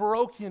what is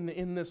broken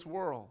in this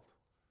world.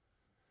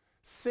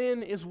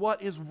 Sin is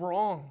what is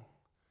wrong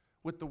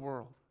with the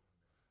world.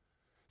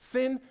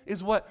 Sin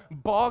is what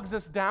bogs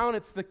us down.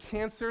 It's the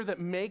cancer that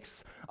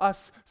makes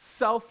us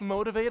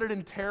self-motivated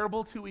and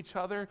terrible to each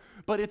other,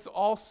 but it's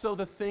also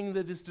the thing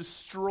that is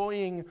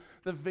destroying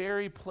the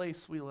very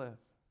place we live.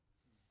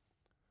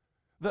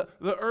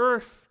 The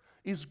earth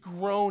is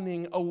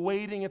groaning,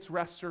 awaiting its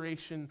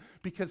restoration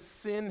because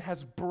sin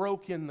has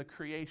broken the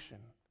creation.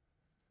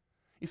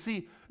 You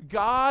see,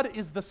 God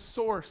is the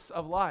source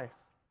of life.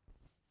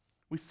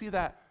 We see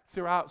that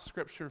throughout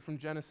Scripture from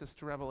Genesis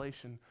to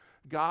Revelation.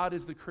 God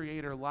is the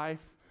creator.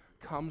 Life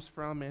comes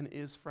from and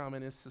is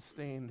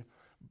sustained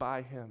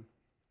by him.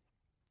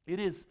 It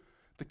is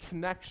the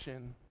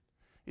connection,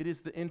 it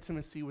is the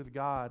intimacy with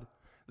God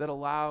that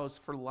allows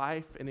for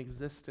life and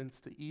existence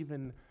to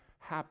even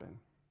happen.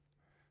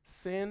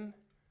 Sin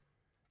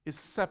is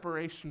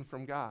separation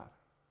from God.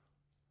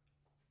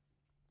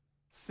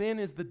 Sin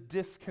is the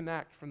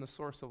disconnect from the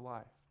source of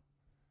life.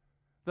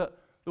 The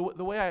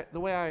way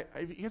I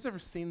have you guys ever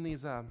seen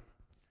these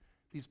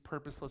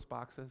purposeless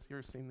boxes? You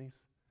ever seen these?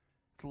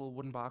 It's a little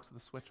wooden box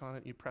with a switch on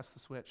it. You press the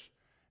switch,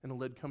 and the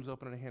lid comes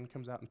open, and a hand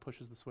comes out and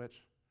pushes the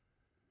switch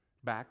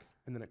back,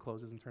 and then it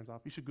closes and turns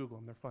off. You should Google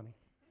them. They're funny.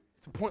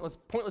 It's a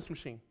pointless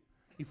machine.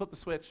 You flip the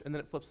switch, and then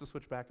it flips the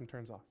switch back and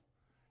turns off.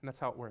 And that's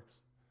how it works.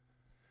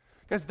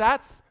 Guys,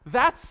 that's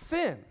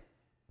sin.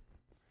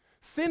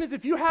 Sin is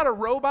if you had a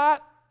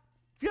robot,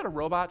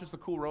 just a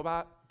cool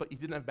robot, but you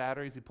didn't have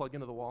batteries, you plug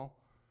into the wall,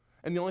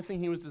 and the only thing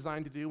he was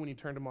designed to do when you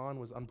turned him on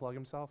was unplug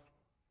himself,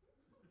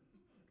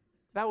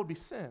 that would be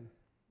sin.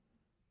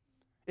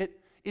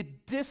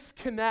 It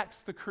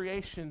disconnects the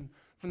creation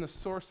from the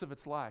source of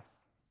its life.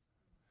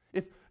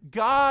 If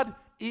God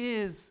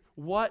is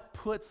what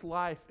puts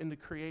life into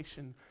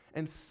creation,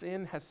 and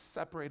sin has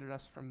separated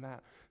us from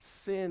that,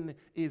 sin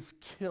is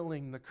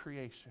killing the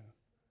creation.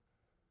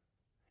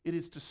 It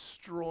is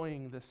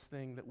destroying this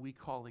thing that we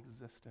call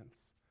existence,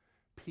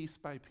 piece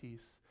by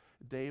piece,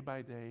 day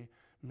by day,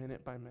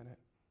 minute by minute.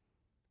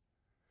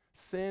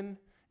 Sin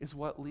is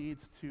what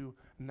leads to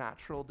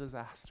natural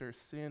disaster.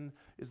 Sin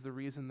is the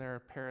reason there are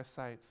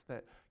parasites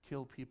that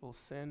kill people.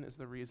 Sin is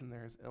the reason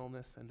there is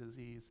illness and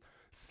disease.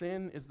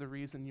 Sin is the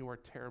reason you are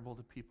terrible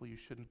to people you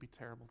shouldn't be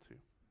terrible to.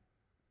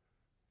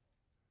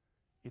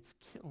 It's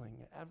killing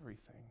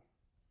everything.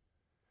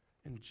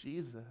 And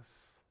Jesus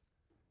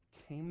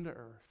came to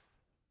earth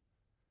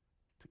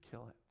to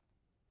kill it.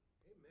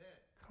 Amen.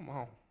 Come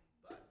on.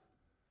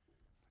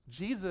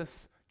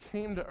 Jesus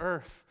came to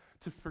earth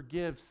to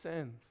forgive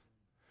sins,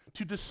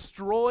 to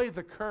destroy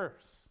the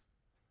curse.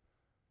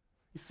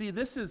 You see,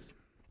 this is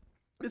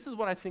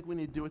what I think we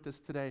need to do with this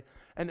today.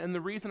 And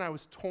the reason I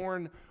was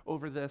torn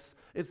over this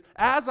is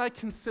as I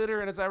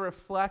consider and as I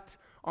reflect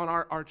on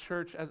our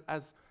church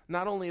as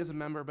not only as a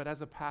member but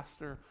as a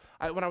pastor,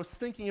 when I was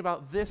thinking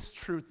about this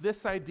truth,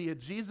 this idea,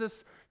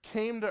 Jesus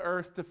came to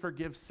earth to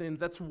forgive sins.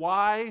 That's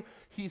why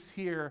he's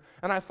here.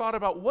 And I thought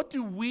about what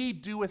do we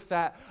do with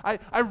that?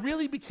 I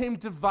really became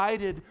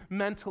divided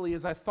mentally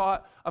as I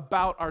thought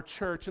about our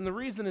church. And the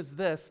reason is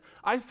this.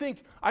 I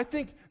think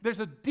there's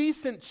a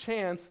decent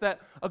chance that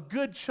a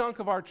good chunk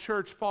of our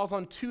church falls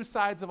on two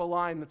sides of a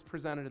line that's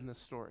presented in this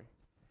story.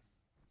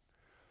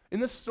 In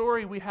this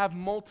story, we have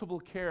multiple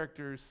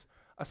characters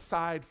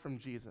aside from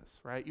Jesus,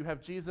 right? You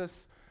have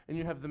Jesus and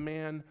you have the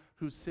man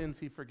whose sins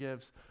he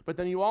forgives. But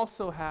then you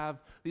also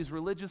have these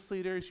religious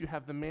leaders, you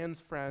have the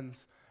man's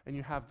friends, and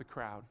you have the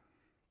crowd.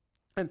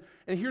 And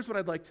here's what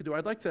I'd like to do.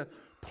 I'd like to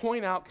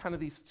point out kind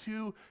of these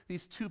two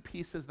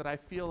pieces that I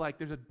feel like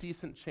there's a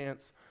decent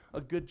chance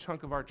a good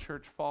chunk of our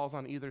church falls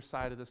on either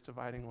side of this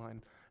dividing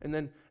line. And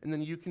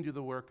then you can do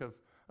the work of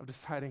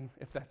deciding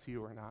if that's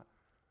you or not.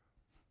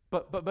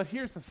 But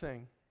here's the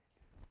thing.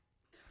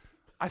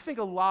 I think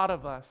a lot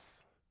of us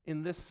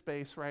in this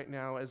space right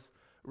now as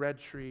Red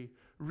Tree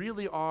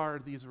really are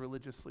these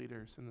religious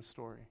leaders in the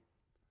story.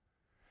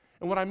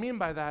 And what I mean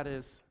by that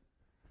is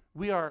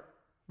we are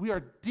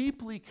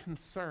deeply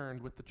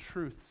concerned with the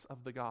truths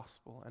of the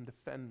gospel and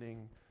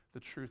defending the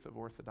truth of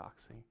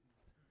orthodoxy.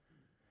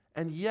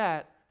 And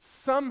yet,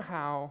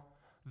 somehow,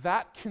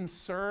 that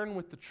concern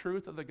with the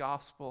truth of the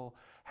gospel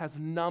has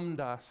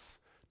numbed us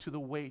to the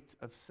weight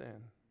of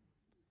sin.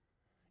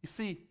 You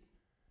see,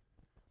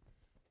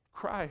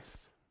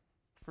 Christ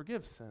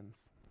forgives sins.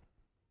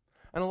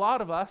 And a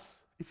lot of us,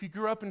 if you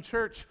grew up in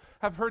church,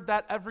 have heard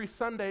that every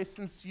Sunday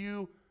since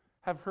you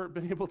have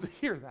been able to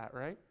hear that,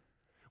 right?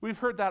 We've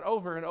heard that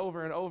over and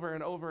over and over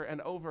and over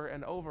and over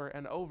and over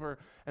and over,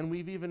 and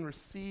we've even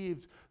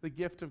received the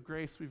gift of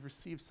grace. We've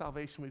received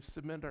salvation. We've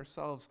submitted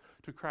ourselves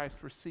to Christ.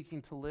 We're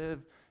seeking to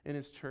live in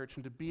his church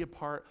and to be a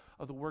part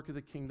of the work of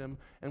the kingdom,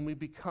 and we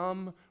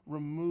become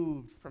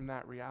removed from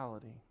that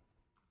reality.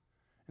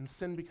 And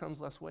sin becomes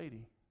less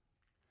weighty.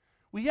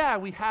 We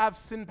have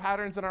sin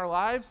patterns in our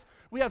lives.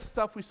 We have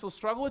stuff we still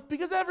struggle with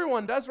because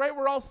everyone does, right?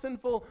 We're all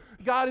sinful.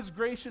 God is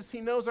gracious. He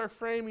knows our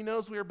frame. He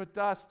knows we are but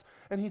dust,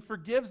 and he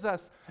forgives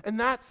us. And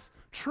that's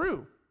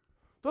true.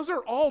 Those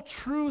are all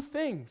true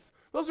things.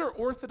 Those are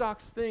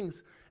orthodox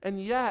things,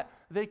 and yet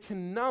they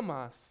can numb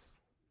us.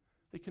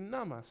 They can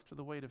numb us to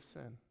the weight of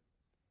sin.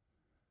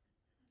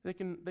 They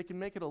can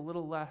make it a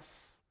little less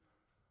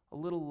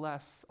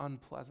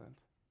unpleasant.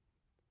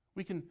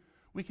 We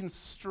can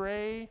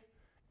stray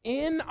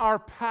in our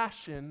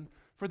passion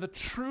for the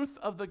truth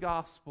of the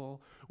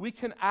gospel. We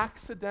can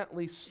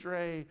accidentally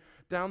stray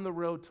down the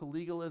road to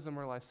legalism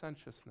or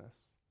licentiousness,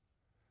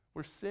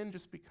 where sin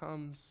just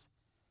becomes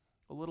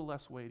a little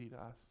less weighty to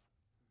us.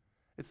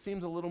 It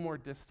seems a little more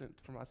distant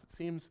from us. It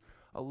seems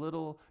a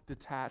little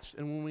detached.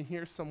 And when we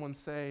hear someone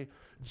say,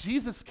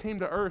 Jesus came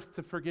to earth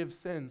to forgive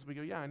sins, we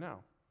go, yeah, I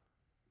know.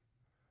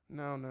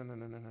 No.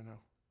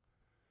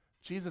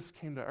 Jesus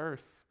came to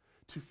earth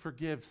to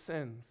forgive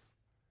sins.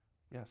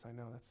 Yes, I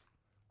know, that's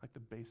like the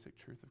basic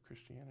truth of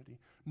Christianity.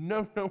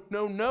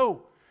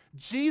 No.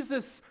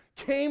 Jesus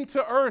came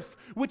to earth,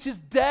 which is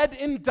dead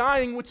and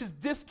dying, which is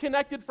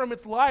disconnected from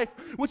its life,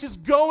 which is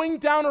going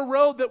down a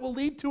road that will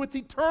lead to its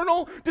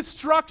eternal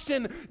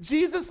destruction.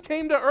 Jesus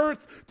came to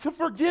earth to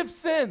forgive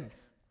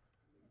sins.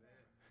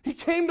 He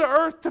came to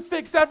earth to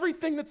fix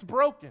everything that's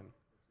broken.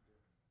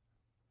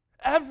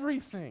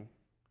 Everything.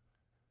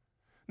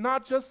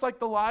 Not just like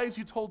the lies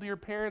you told to your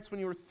parents when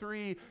you were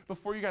 3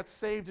 before you got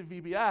saved at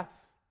VBS.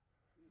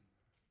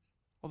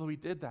 Although he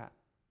did that.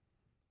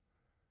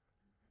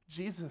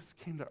 Jesus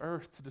came to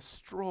earth to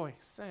destroy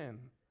sin.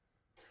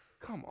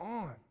 Come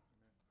on.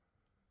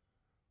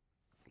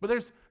 But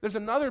there's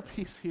another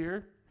piece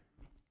here.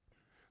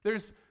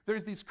 There's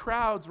these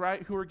crowds,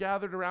 right, who are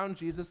gathered around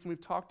Jesus, and we've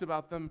talked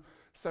about them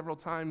several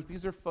times.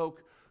 These are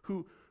folk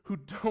who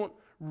don't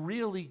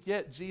really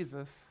get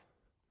Jesus.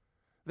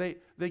 They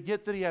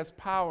get that he has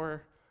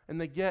power,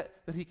 and they get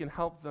that he can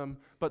help them,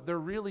 but they're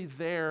really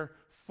there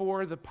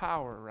for the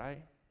power,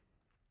 right?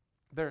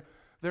 They're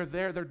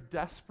there, they're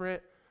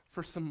desperate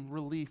for some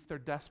relief, they're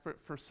desperate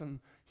for some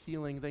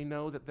healing. They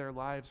know that their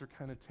lives are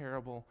kind of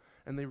terrible,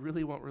 and they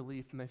really want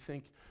relief, and they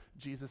think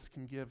Jesus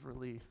can give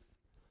relief.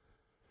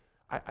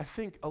 I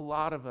think a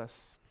lot of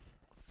us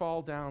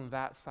fall down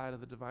that side of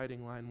the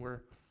dividing line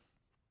where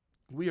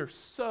we are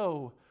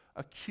so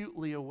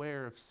acutely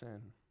aware of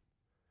sin.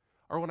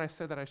 Or when I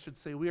say that, I should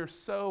say we are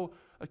so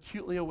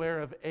acutely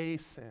aware of a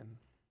sin.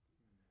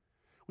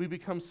 We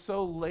become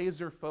so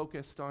laser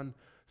focused on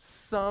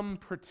some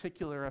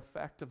particular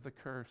effect of the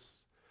curse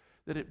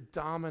that it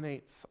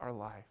dominates our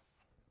life.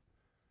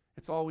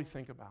 It's all we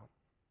think about.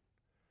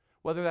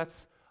 Whether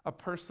that's a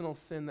personal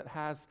sin that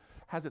has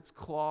its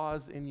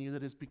claws in you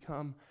that has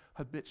become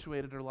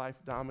habituated or life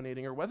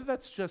dominating, or whether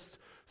that's just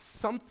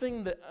some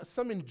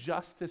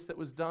injustice that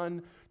was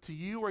done to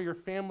you or your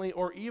family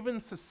or even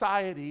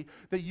society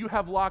that you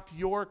have locked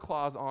your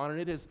claws on, and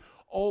it is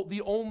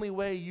the only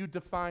way you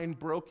define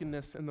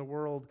brokenness in the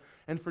world.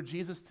 And for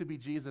Jesus to be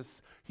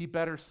Jesus, he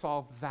better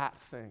solve that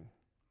thing.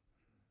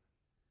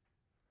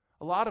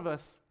 A lot of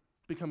us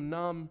become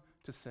numb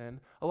to sin.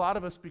 A lot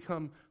of us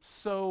become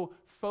so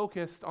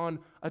focused on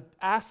an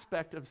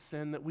aspect of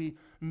sin that we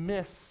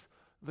miss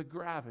the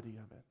gravity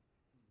of it.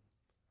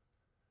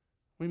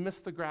 We miss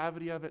the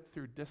gravity of it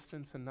through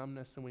distance and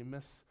numbness, and we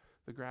miss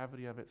the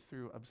gravity of it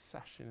through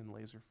obsession and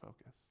laser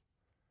focus.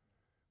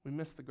 We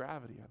miss the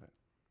gravity of it.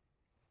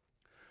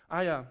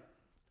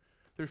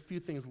 There are few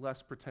things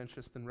less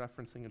pretentious than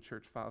referencing a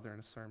church father in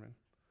a sermon,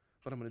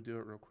 but I'm going to do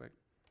it real quick.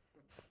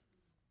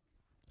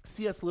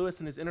 C.S. Lewis,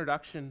 in his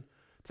introduction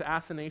to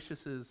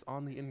Athanasius'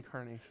 On the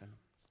Incarnation,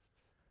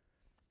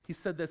 he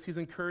said this. He's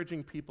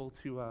encouraging people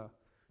to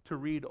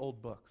read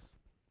old books.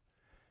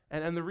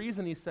 And the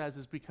reason he says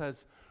is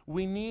because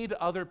we need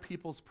other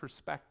people's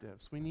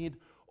perspectives. We need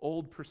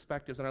old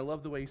perspectives. And I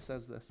love the way he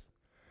says this.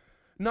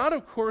 Not,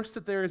 of course,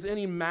 that there is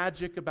any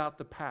magic about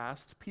the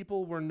past.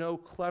 People were no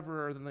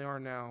cleverer than they are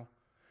now.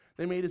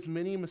 They made as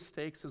many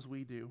mistakes as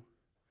we do.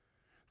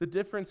 The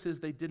difference is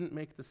they didn't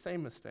make the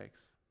same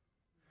mistakes.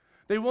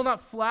 They will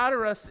not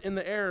flatter us in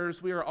the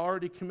errors we are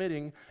already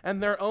committing,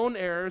 and their own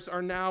errors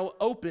are now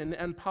open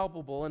and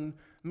palpable and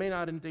may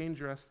not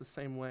endanger us the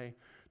same way.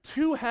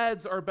 Two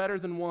heads are better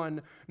than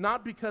one,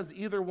 not because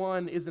either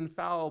one is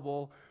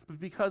infallible, but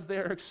because they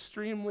are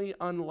extremely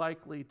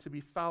unlikely to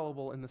be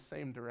fallible in the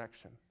same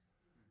direction.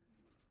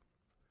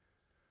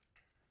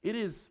 It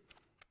is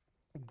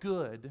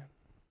good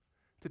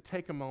to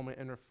take a moment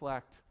and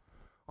reflect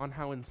on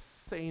how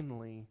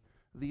insanely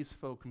these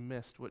folk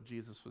missed what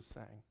Jesus was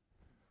saying.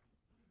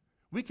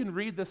 We can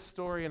read this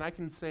story and I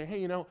can say,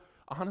 hey,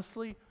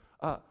 honestly,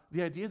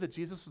 the idea that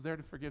Jesus was there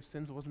to forgive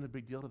sins wasn't a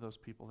big deal to those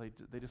people.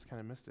 They just kind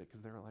of missed it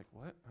because they were like,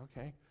 what?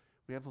 Okay,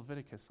 we have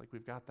Leviticus,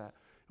 we've got that.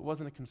 It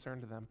wasn't a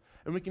concern to them.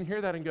 And we can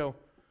hear that and go,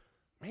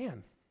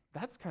 man,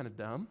 that's kind of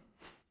dumb.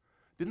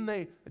 Didn't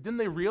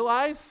they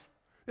realize?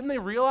 Didn't they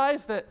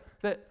realize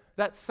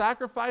that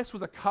sacrifice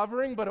was a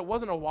covering, but it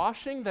wasn't a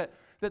washing? That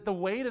the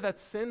weight of that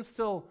sin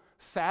still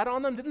sat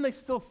on them? Didn't they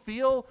still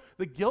feel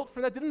the guilt for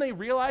that? Didn't they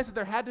realize that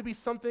there had to be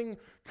something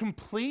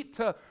complete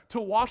to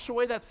wash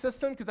away that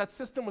system, because that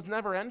system was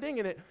never ending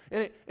and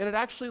it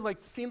actually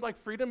seemed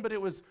like freedom, but it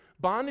was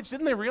bondage?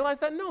 Didn't they realize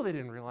that? No, they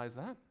didn't realize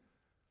that,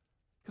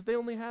 because they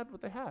only had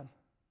what they had.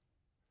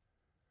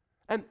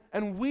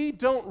 And we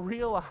don't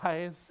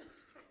realize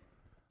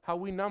how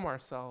we numb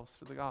ourselves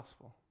to the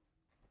gospel.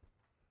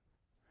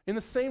 In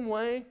the same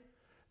way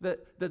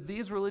that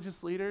these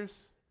religious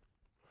leaders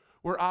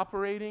were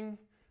operating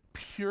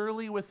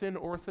purely within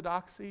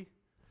orthodoxy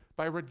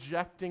by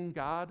rejecting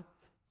God,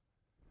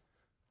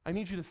 I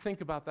need you to think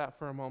about that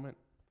for a moment.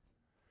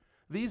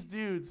 These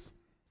dudes,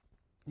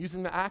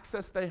 using the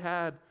access they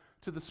had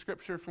to the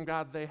scripture from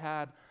God they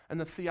had, and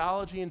the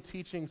theology and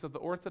teachings of the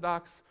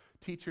orthodox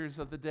teachers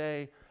of the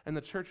day and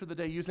the church of the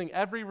day, using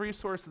every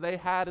resource they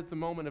had at the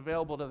moment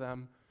available to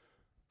them,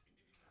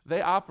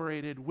 they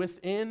operated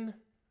within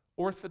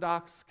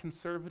orthodox,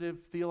 conservative,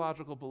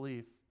 theological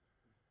belief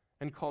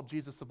and called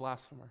Jesus a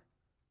blasphemer.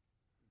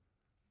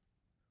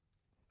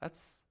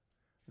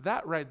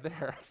 That right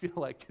there, I feel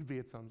like, could be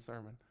its own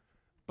sermon.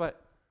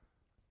 But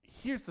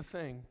here's the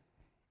thing.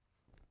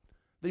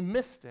 They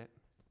missed it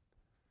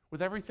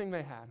with everything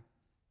they had.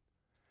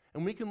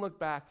 And we can look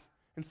back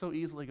and so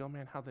easily go,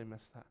 man, how'd they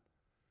miss that?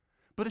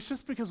 But it's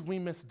just because we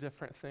miss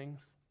different things.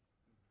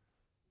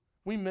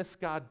 We miss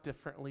God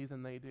differently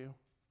than they do.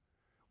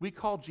 We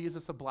call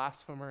Jesus a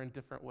blasphemer in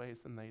different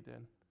ways than they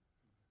did.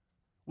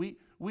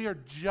 We are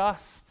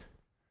just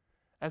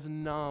as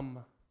numb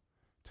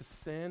to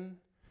sin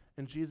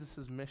and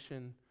Jesus'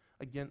 mission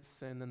against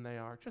sin than they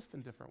are, just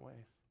in different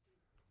ways.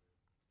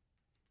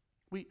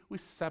 We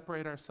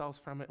separate ourselves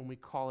from it and we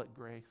call it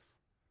grace.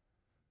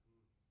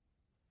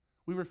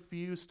 We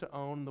refuse to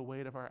own the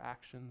weight of our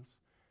actions,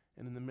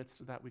 and in the midst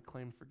of that we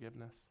claim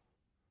forgiveness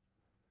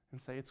and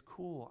say, it's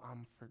cool,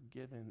 I'm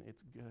forgiven,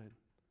 it's good.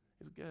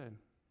 It's good.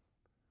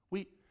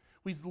 We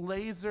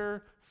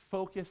laser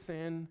focus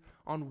in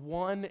on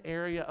one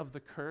area of the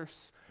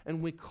curse,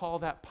 and we call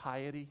that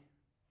piety.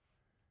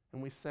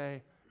 And we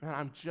say, man,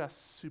 I'm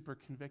just super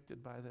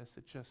convicted by this.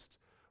 It just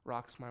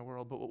rocks my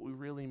world. But what we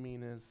really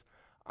mean is,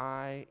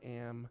 I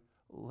am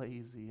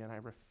lazy, and I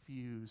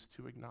refuse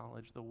to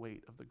acknowledge the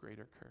weight of the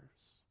greater curse.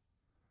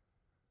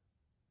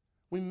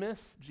 We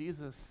miss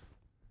Jesus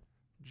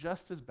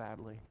just as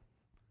badly,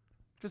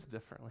 just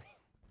differently.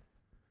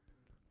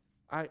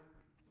 I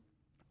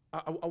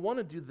want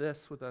to do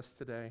this with us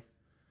today.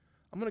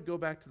 I'm going to go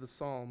back to the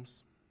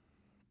Psalms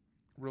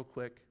real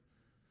quick.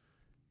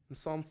 In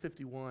Psalm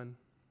 51,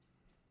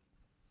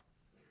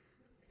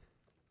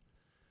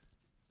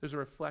 there's a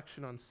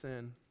reflection on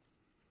sin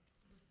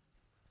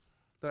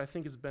that I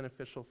think is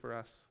beneficial for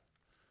us,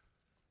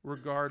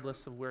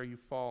 regardless of where you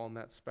fall on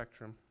that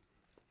spectrum.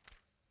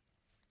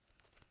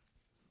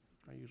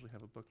 I usually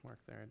have a bookmark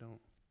there. I don't.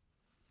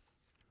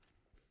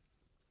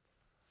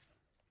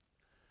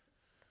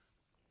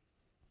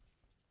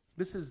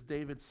 This is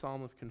David's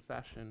psalm of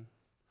confession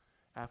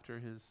after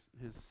his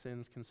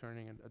sins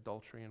concerning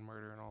adultery and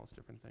murder and all those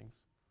different things.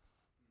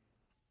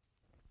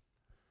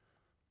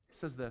 It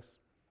says this: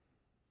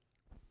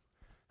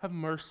 "Have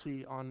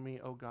mercy on me,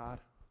 O God,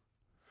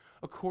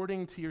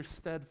 according to your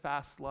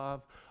steadfast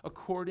love,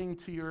 according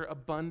to your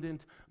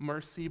abundant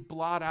mercy,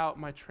 blot out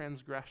my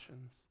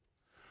transgressions.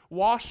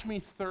 Wash me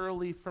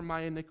thoroughly from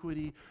my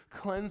iniquity,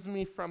 cleanse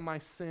me from my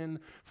sin,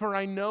 for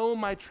I know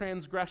my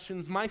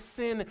transgressions. My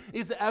sin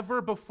is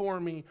ever before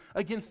me.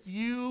 Against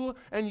you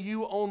and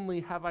you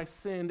only have I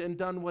sinned and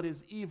done what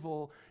is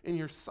evil in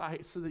your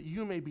sight, so that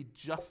you may be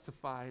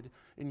justified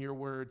in your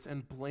words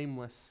and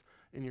blameless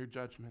in your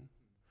judgment.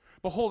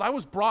 Behold, I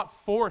was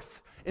brought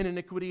forth in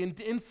iniquity, and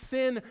in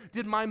sin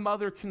did my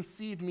mother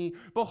conceive me.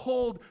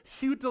 Behold,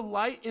 you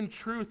delight in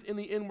truth in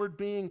the inward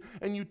being,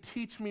 and you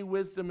teach me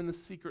wisdom in the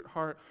secret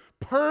heart.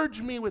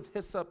 Purge me with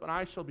hyssop, and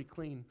I shall be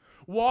clean.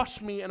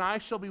 Wash me, and I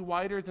shall be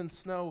whiter than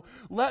snow.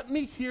 Let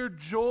me hear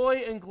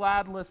joy and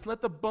gladness.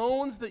 Let the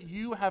bones that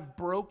you have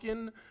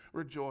broken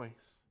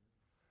rejoice.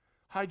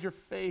 Hide your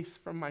face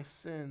from my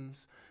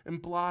sins, and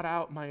blot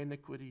out my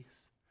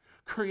iniquities.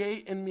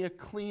 Create in me a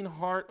clean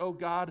heart, O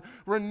God.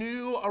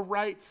 Renew a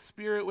right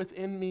spirit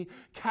within me.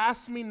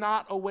 Cast me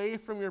not away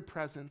from your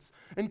presence,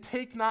 and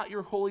take not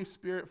your Holy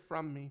Spirit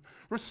from me.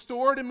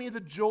 Restore to me the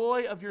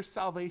joy of your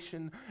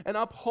salvation, and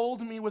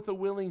uphold me with a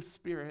willing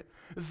spirit.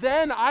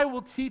 Then I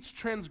will teach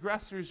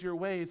transgressors your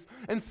ways,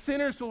 and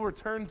sinners will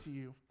return to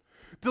you.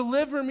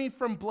 Deliver me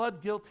from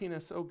blood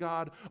guiltiness, O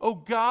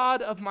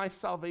God of my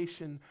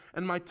salvation,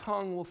 and my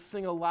tongue will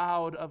sing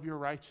aloud of your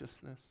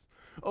righteousness.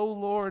 O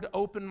Lord,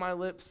 open my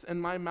lips, and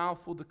my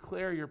mouth will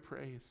declare your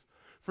praise.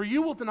 For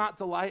you will not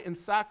delight in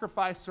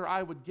sacrifice, or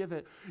I would give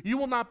it. You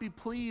will not be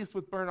pleased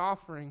with burnt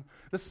offering.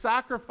 The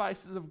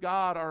sacrifices of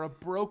God are a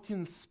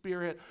broken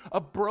spirit, a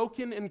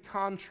broken and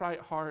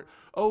contrite heart.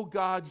 O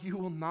God, you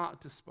will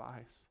not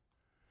despise.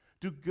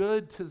 Do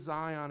good to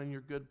Zion in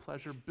your good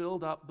pleasure.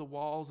 Build up the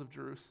walls of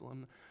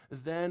Jerusalem.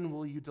 Then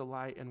will you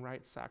delight in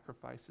right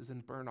sacrifices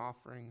and burnt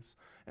offerings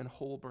and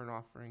whole burnt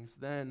offerings.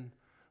 Then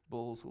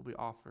bulls will be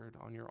offered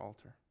on your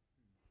altar."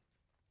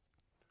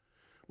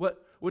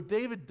 What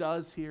David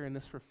does here in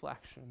this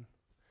reflection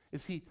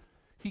is he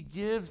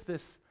gives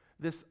this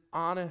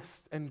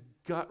honest and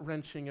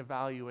gut-wrenching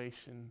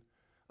evaluation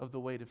of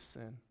the weight of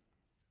sin.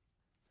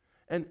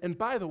 And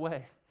by the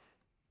way,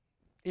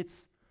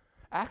 it's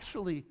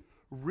actually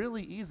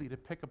really easy to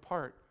pick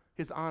apart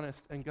his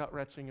honest and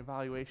gut-wrenching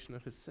evaluation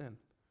of his sin.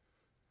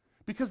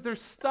 Because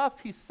there's stuff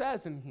he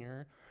says in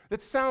here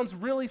that sounds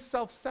really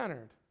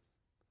self-centered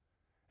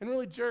and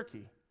really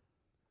jerky.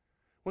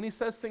 When he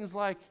says things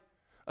like,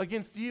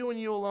 "Against you and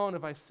you alone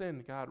have I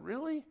sinned," God,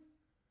 really?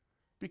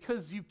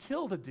 Because you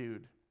killed a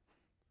dude.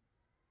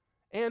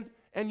 And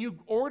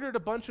you ordered a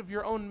bunch of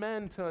your own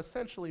men to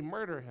essentially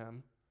murder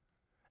him.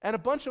 And a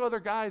bunch of other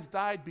guys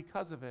died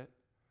because of it.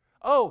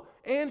 Oh,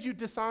 and you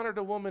dishonored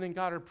a woman and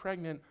got her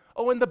pregnant.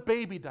 Oh, and the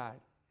baby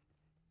died.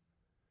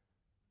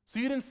 So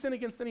you didn't sin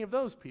against any of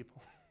those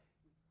people.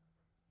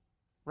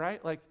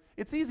 Right? Like,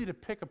 it's easy to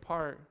pick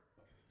apart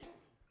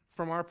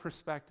from our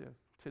perspective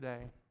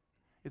today.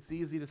 It's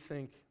easy to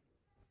think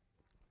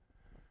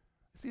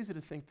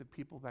that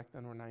people back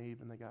then were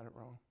naive and they got it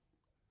wrong.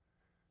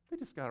 They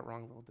just got it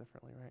wrong a little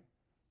differently, right?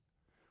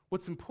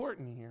 What's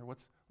important here,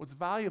 what's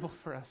valuable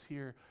for us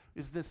here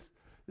is this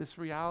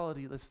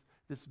reality, this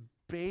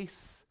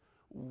base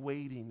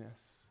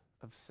weightiness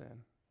of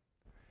sin.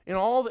 In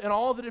all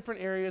the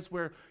different areas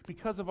where,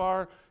 because of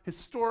our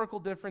historical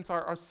difference,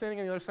 our standing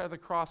on the other side of the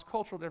cross,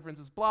 cultural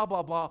differences, blah,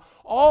 blah, blah,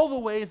 all the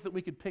ways that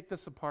we could pick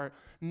this apart,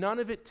 none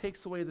of it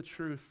takes away the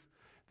truth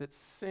that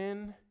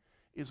sin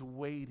is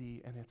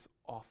weighty and it's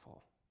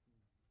awful.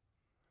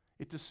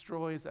 It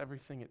destroys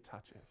everything it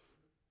touches.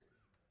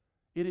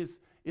 It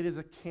is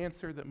a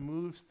cancer that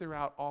moves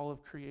throughout all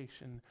of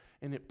creation,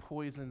 and it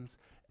poisons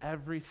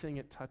everything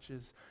it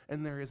touches,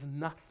 and there is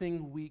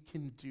nothing we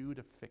can do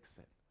to fix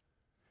it.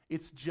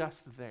 It's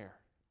just there.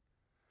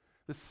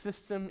 The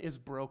system is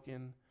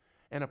broken,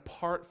 and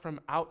apart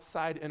from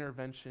outside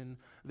intervention,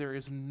 there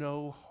is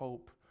no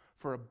hope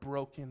for a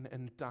broken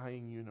and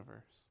dying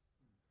universe.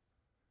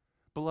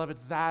 Beloved,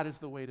 that is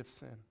the weight of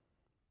sin.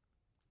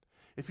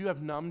 if you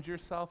have numbed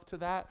yourself to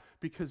that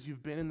because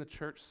you've been in the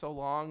church so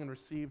long and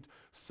received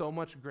so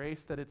much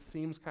grace that it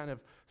seems kind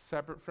of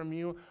separate from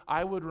you,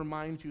 I would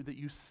remind you that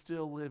you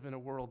still live in a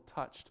world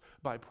touched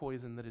by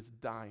poison that is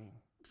dying,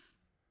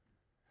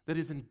 that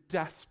is in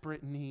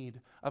desperate need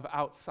of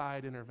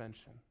outside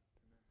intervention,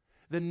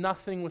 that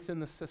nothing within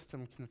the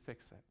system can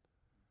fix it.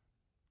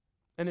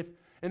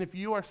 And if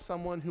you are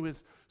someone who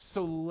is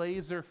so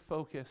laser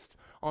focused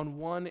on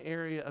one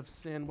area of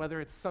sin, whether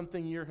it's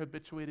something you're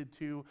habituated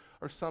to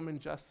or some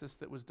injustice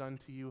that was done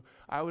to you,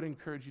 I would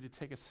encourage you to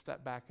take a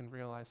step back and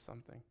realize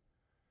something.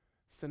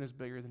 Sin is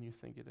bigger than you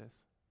think it is.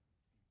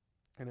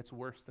 And it's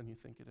worse than you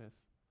think it is.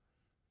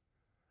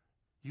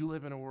 You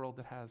live in a world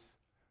that has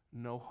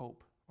no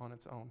hope on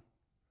its own.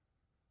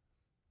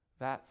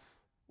 That's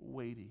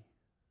weighty.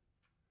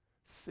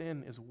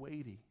 Sin is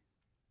weighty.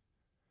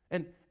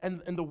 And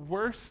the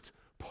worst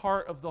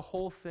part of the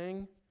whole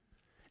thing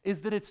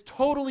is that it's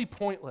totally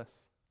pointless.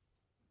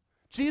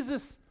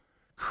 Jesus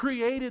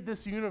created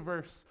this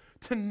universe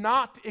to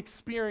not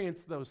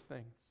experience those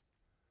things.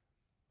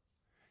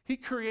 He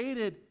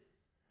created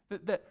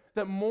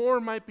that more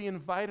might be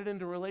invited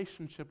into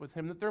relationship with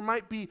him, that there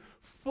might be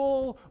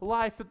full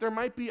life, that there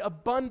might be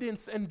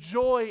abundance and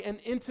joy and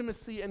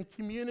intimacy and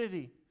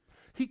community.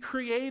 He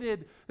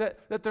created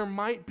that there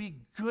might be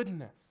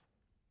goodness.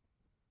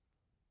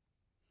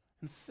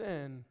 And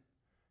sin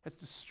has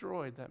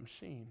destroyed that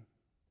machine.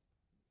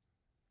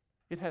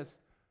 It has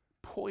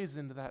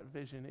poisoned that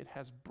vision. It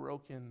has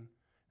broken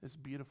this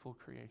beautiful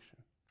creation.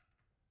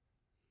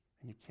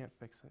 And you can't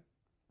fix it.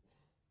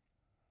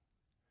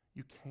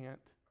 You can't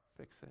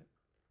fix it.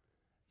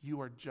 You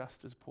are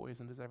just as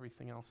poisoned as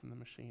everything else in the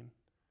machine.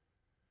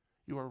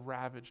 You are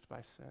ravaged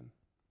by sin.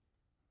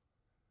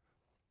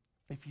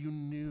 If you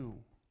knew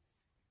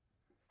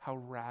how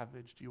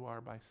ravaged you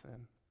are by sin,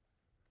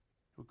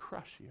 it would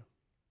crush you.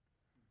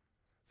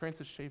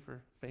 Francis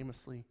Schaeffer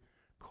famously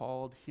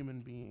called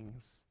human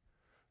beings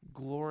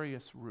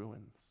glorious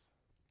ruins.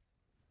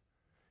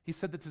 He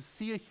said that to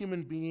see a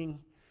human being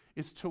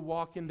is to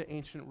walk into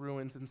ancient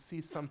ruins and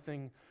see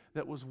something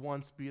that was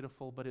once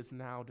beautiful but is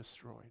now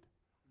destroyed.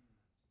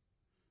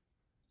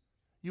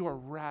 You are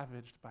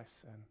ravaged by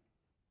sin.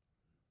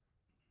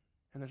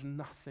 And there's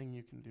nothing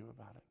you can do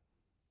about it.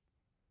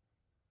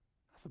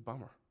 That's a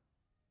bummer.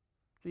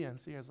 The end.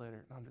 See you guys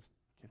later. No, I'm just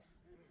kidding.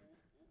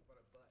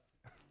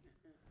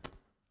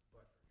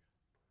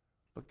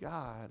 But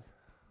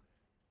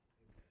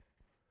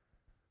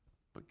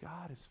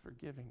God is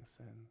forgiving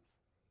sins.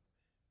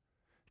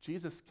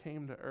 Jesus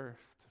came to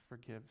earth to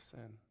forgive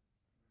sin.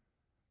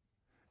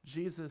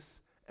 Jesus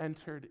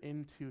entered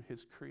into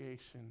his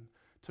creation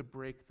to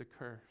break the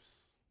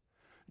curse.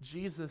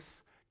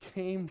 Jesus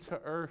came to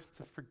earth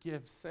to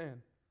forgive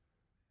sin.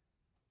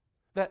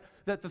 That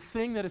the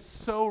thing that has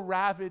so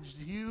ravaged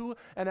you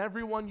and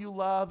everyone you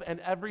love and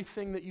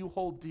everything that you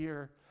hold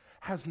dear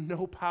has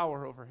no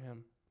power over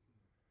him.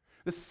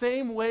 The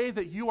same way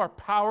that you are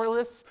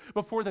powerless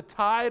before the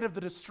tide of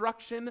the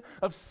destruction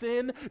of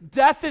sin,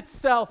 death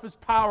itself is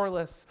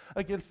powerless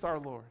against our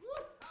Lord.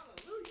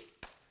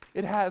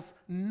 It has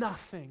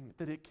nothing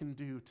that it can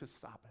do to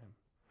stop him.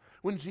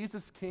 When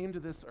Jesus came to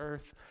this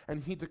earth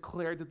and he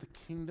declared that the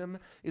kingdom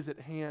is at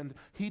hand,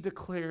 he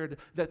declared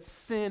that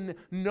sin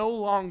no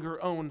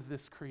longer owned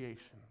this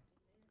creation.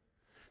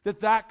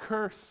 That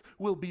curse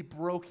will be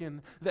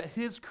broken, that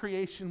his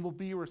creation will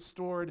be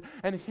restored,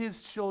 and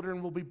his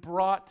children will be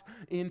brought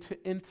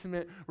into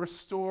intimate,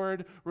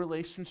 restored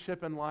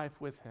relationship and life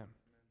with him.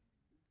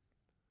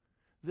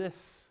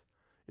 This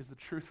is the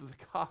truth of the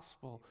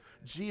gospel.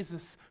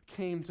 Jesus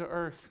came to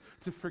earth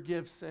to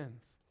forgive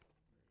sins.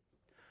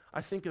 I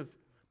think of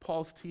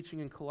Paul's teaching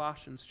in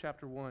Colossians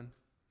chapter 1,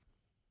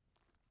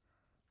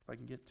 if I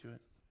can get to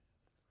it.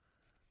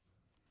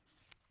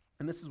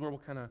 And this is where we'll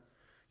kind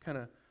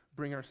of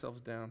bring ourselves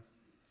down.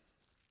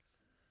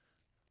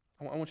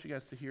 I want you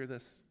guys to hear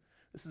this.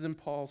 This is in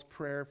Paul's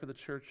prayer for the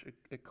church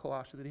at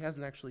Colossae that he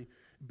hasn't actually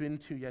been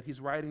to yet.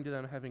 He's writing to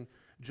them having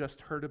just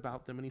heard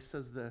about them, and he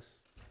says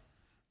this.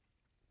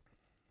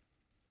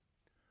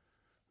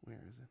 Where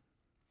is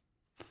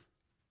it?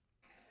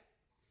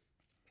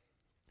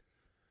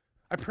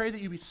 I pray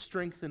that you be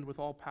strengthened with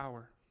all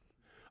power,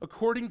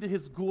 according to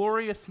his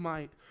glorious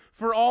might,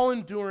 for all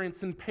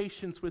endurance and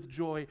patience with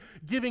joy,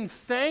 giving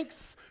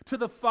thanks to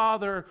the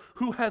Father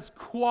who has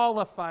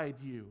qualified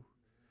you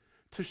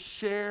to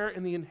share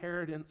in the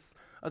inheritance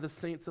of the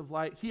saints of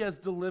light. He has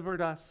delivered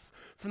us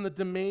from the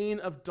domain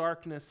of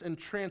darkness and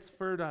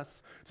transferred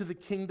us to the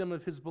kingdom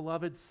of his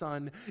beloved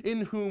Son,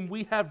 in whom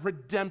we have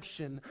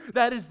redemption.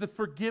 That is the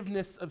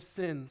forgiveness of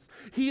sins.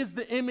 He is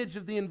the image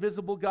of the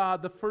invisible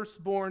God, the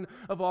firstborn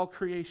of all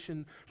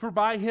creation. For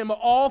by him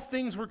all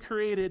things were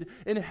created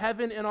in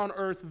heaven and on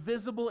earth,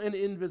 visible and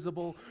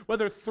invisible,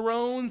 whether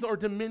thrones or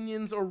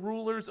dominions or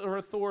rulers or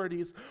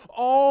authorities.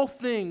 All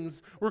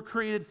things were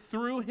created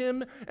through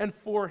him and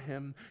for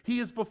him. He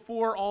is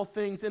before all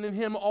things, and in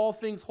him all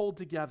things hold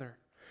together.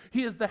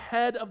 He is the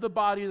head of the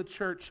body of the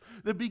church,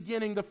 the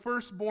beginning, the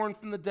firstborn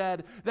from the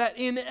dead, that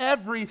in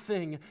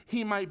everything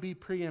he might be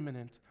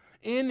preeminent.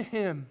 In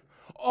him,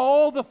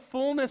 all the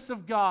fullness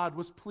of God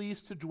was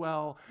pleased to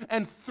dwell,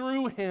 and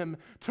through him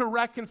to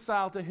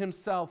reconcile to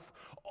himself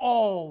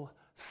all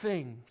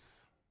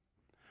things,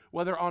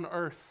 whether on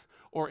earth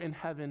or in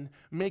heaven,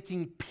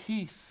 making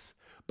peace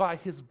by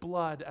his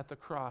blood at the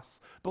cross.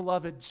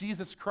 Beloved,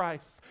 Jesus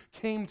Christ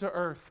came to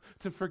earth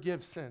to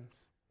forgive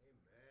sins.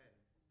 Amen.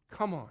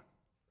 Come on.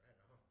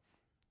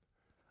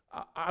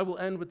 I will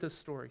end with this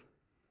story.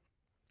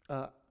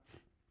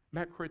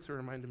 Matt Kreutzer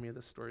reminded me of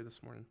this story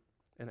this morning,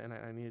 and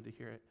I needed to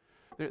hear it.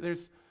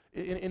 There's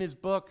in his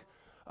book,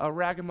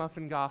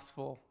 Ragamuffin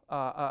Gospel,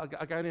 a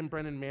guy named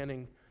Brennan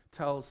Manning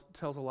tells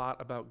a lot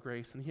about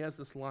grace, and he has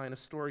this line, a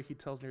story he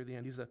tells near the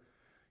end.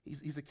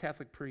 He's a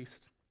Catholic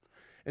priest,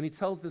 and he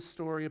tells this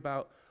story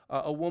about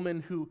a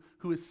woman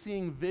who is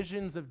seeing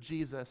visions of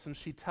Jesus, and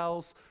she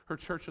tells her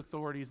church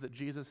authorities that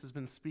Jesus has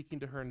been speaking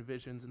to her in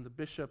visions, and the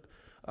bishop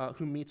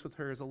who meets with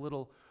her is a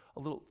little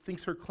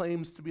thinks her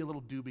claims to be a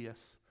little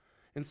dubious,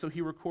 and so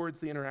he records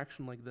the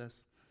interaction like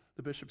this.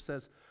 The bishop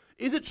says,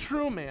 "Is it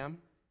true,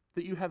 ma'am,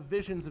 that you have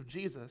visions of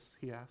Jesus?"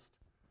 he asked.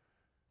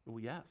 "Well,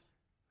 yes."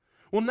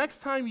 "Well, next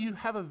time you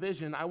have a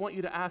vision, I want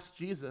you to ask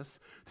Jesus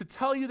to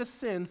tell you the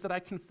sins that I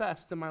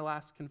confessed in my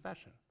last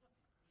confession."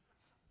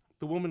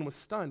 The woman was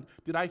stunned.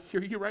 "Did I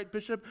hear you right,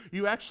 Bishop?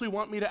 You actually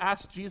want me to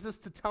ask Jesus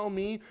to tell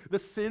me the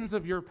sins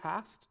of your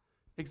past?"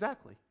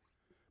 "Exactly.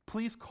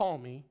 Please call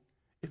me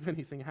if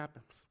anything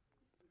happens."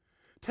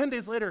 10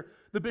 days later,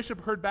 the bishop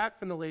heard back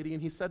from the lady,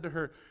 and he said to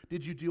her,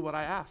 "Did you do what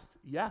I asked?"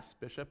 "Yes,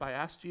 Bishop. I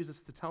asked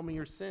Jesus to tell me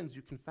your sins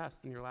you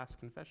confessed in your last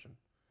confession."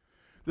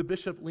 The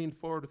bishop leaned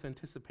forward with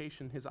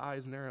anticipation. His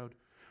eyes narrowed.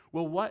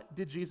 "Well, what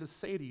did Jesus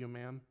say to you,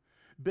 ma'am?"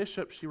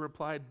 "Bishop," she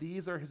replied,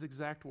 "these are his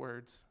exact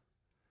words.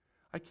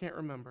 I can't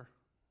remember."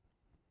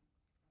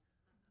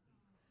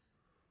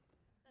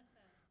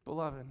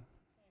 Beloved,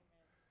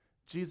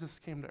 Jesus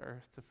came to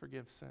earth to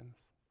forgive sins.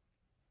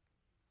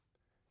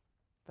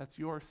 That's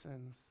your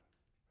sins.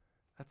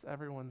 That's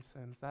everyone's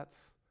sins.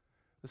 That's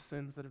the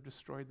sins that have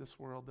destroyed this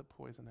world, that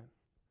poison it.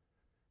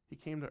 He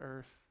came to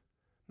earth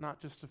not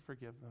just to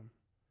forgive them,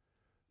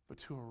 but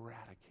to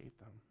eradicate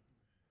them,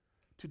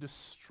 to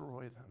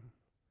destroy them,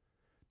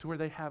 to where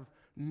they have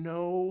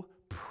no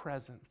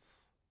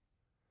presence.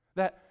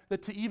 That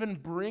to even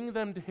bring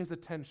them to his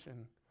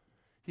attention,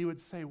 he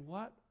would say,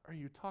 "What are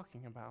you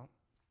talking about?"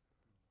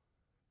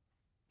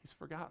 He's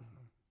forgotten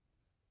them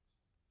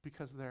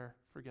because they're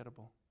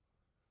forgettable,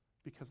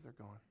 because they're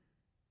gone.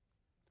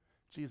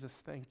 Jesus,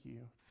 thank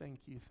you,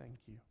 thank you,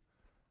 thank you.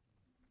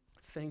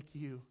 Thank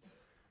you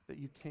that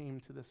you came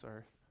to this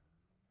earth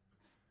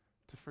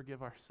to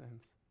forgive our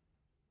sins.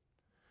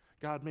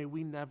 God, may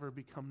we never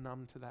become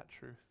numb to that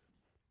truth.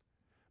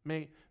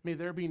 May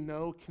there be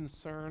no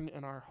concern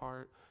in our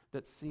heart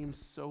that seems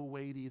so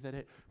weighty that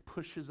it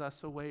pushes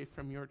us away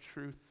from your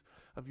truth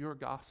of your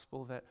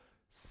gospel that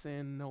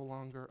sin no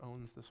longer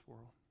owns this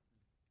world.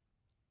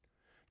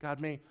 God,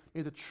 may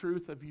the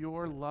truth of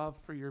your love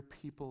for your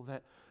people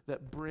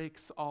that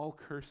breaks all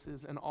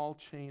curses and all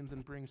chains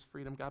and brings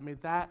freedom, God, may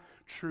that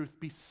truth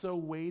be so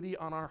weighty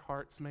on our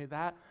hearts. May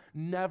that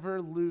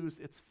never lose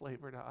its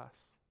flavor to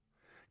us.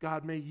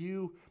 God, may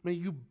you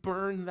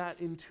burn that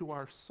into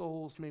our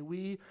souls. May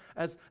we,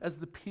 as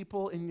the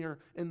people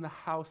in the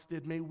house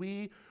did, may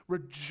we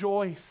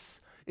rejoice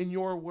in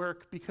your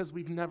work because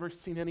we've never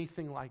seen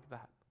anything like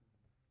that.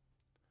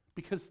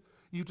 Because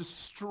you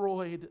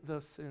destroyed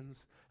those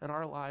sins in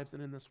our lives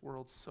and in this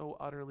world so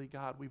utterly,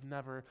 God, we've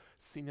never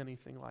seen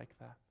anything like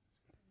that.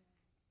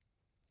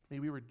 May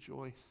we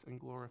rejoice and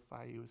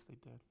glorify you as they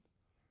did.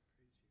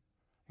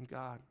 And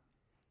God,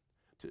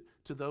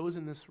 to those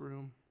in this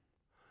room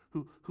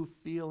who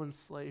feel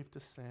enslaved to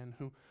sin,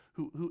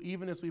 who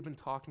even as we've been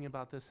talking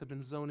about this, have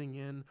been zoning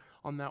in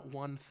on that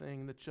one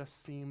thing that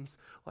just seems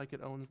like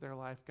it owns their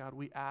life, God,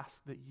 we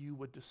ask that you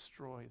would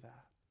destroy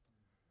that.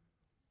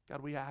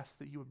 God, we ask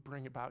that you would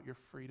bring about your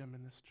freedom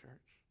in this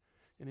church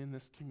and in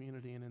this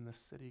community and in this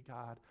city,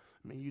 God.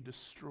 May you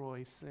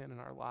destroy sin in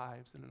our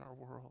lives and in our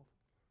world.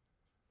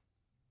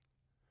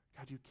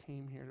 God, you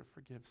came here to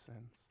forgive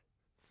sins.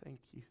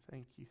 Thank you,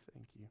 thank you,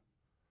 thank you.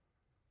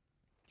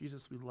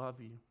 Jesus, we love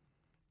you.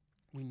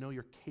 We know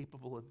you're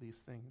capable of these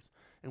things,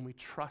 and we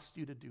trust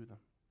you to do them.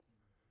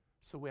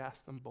 So we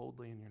ask them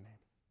boldly in your name.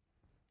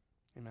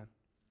 Amen.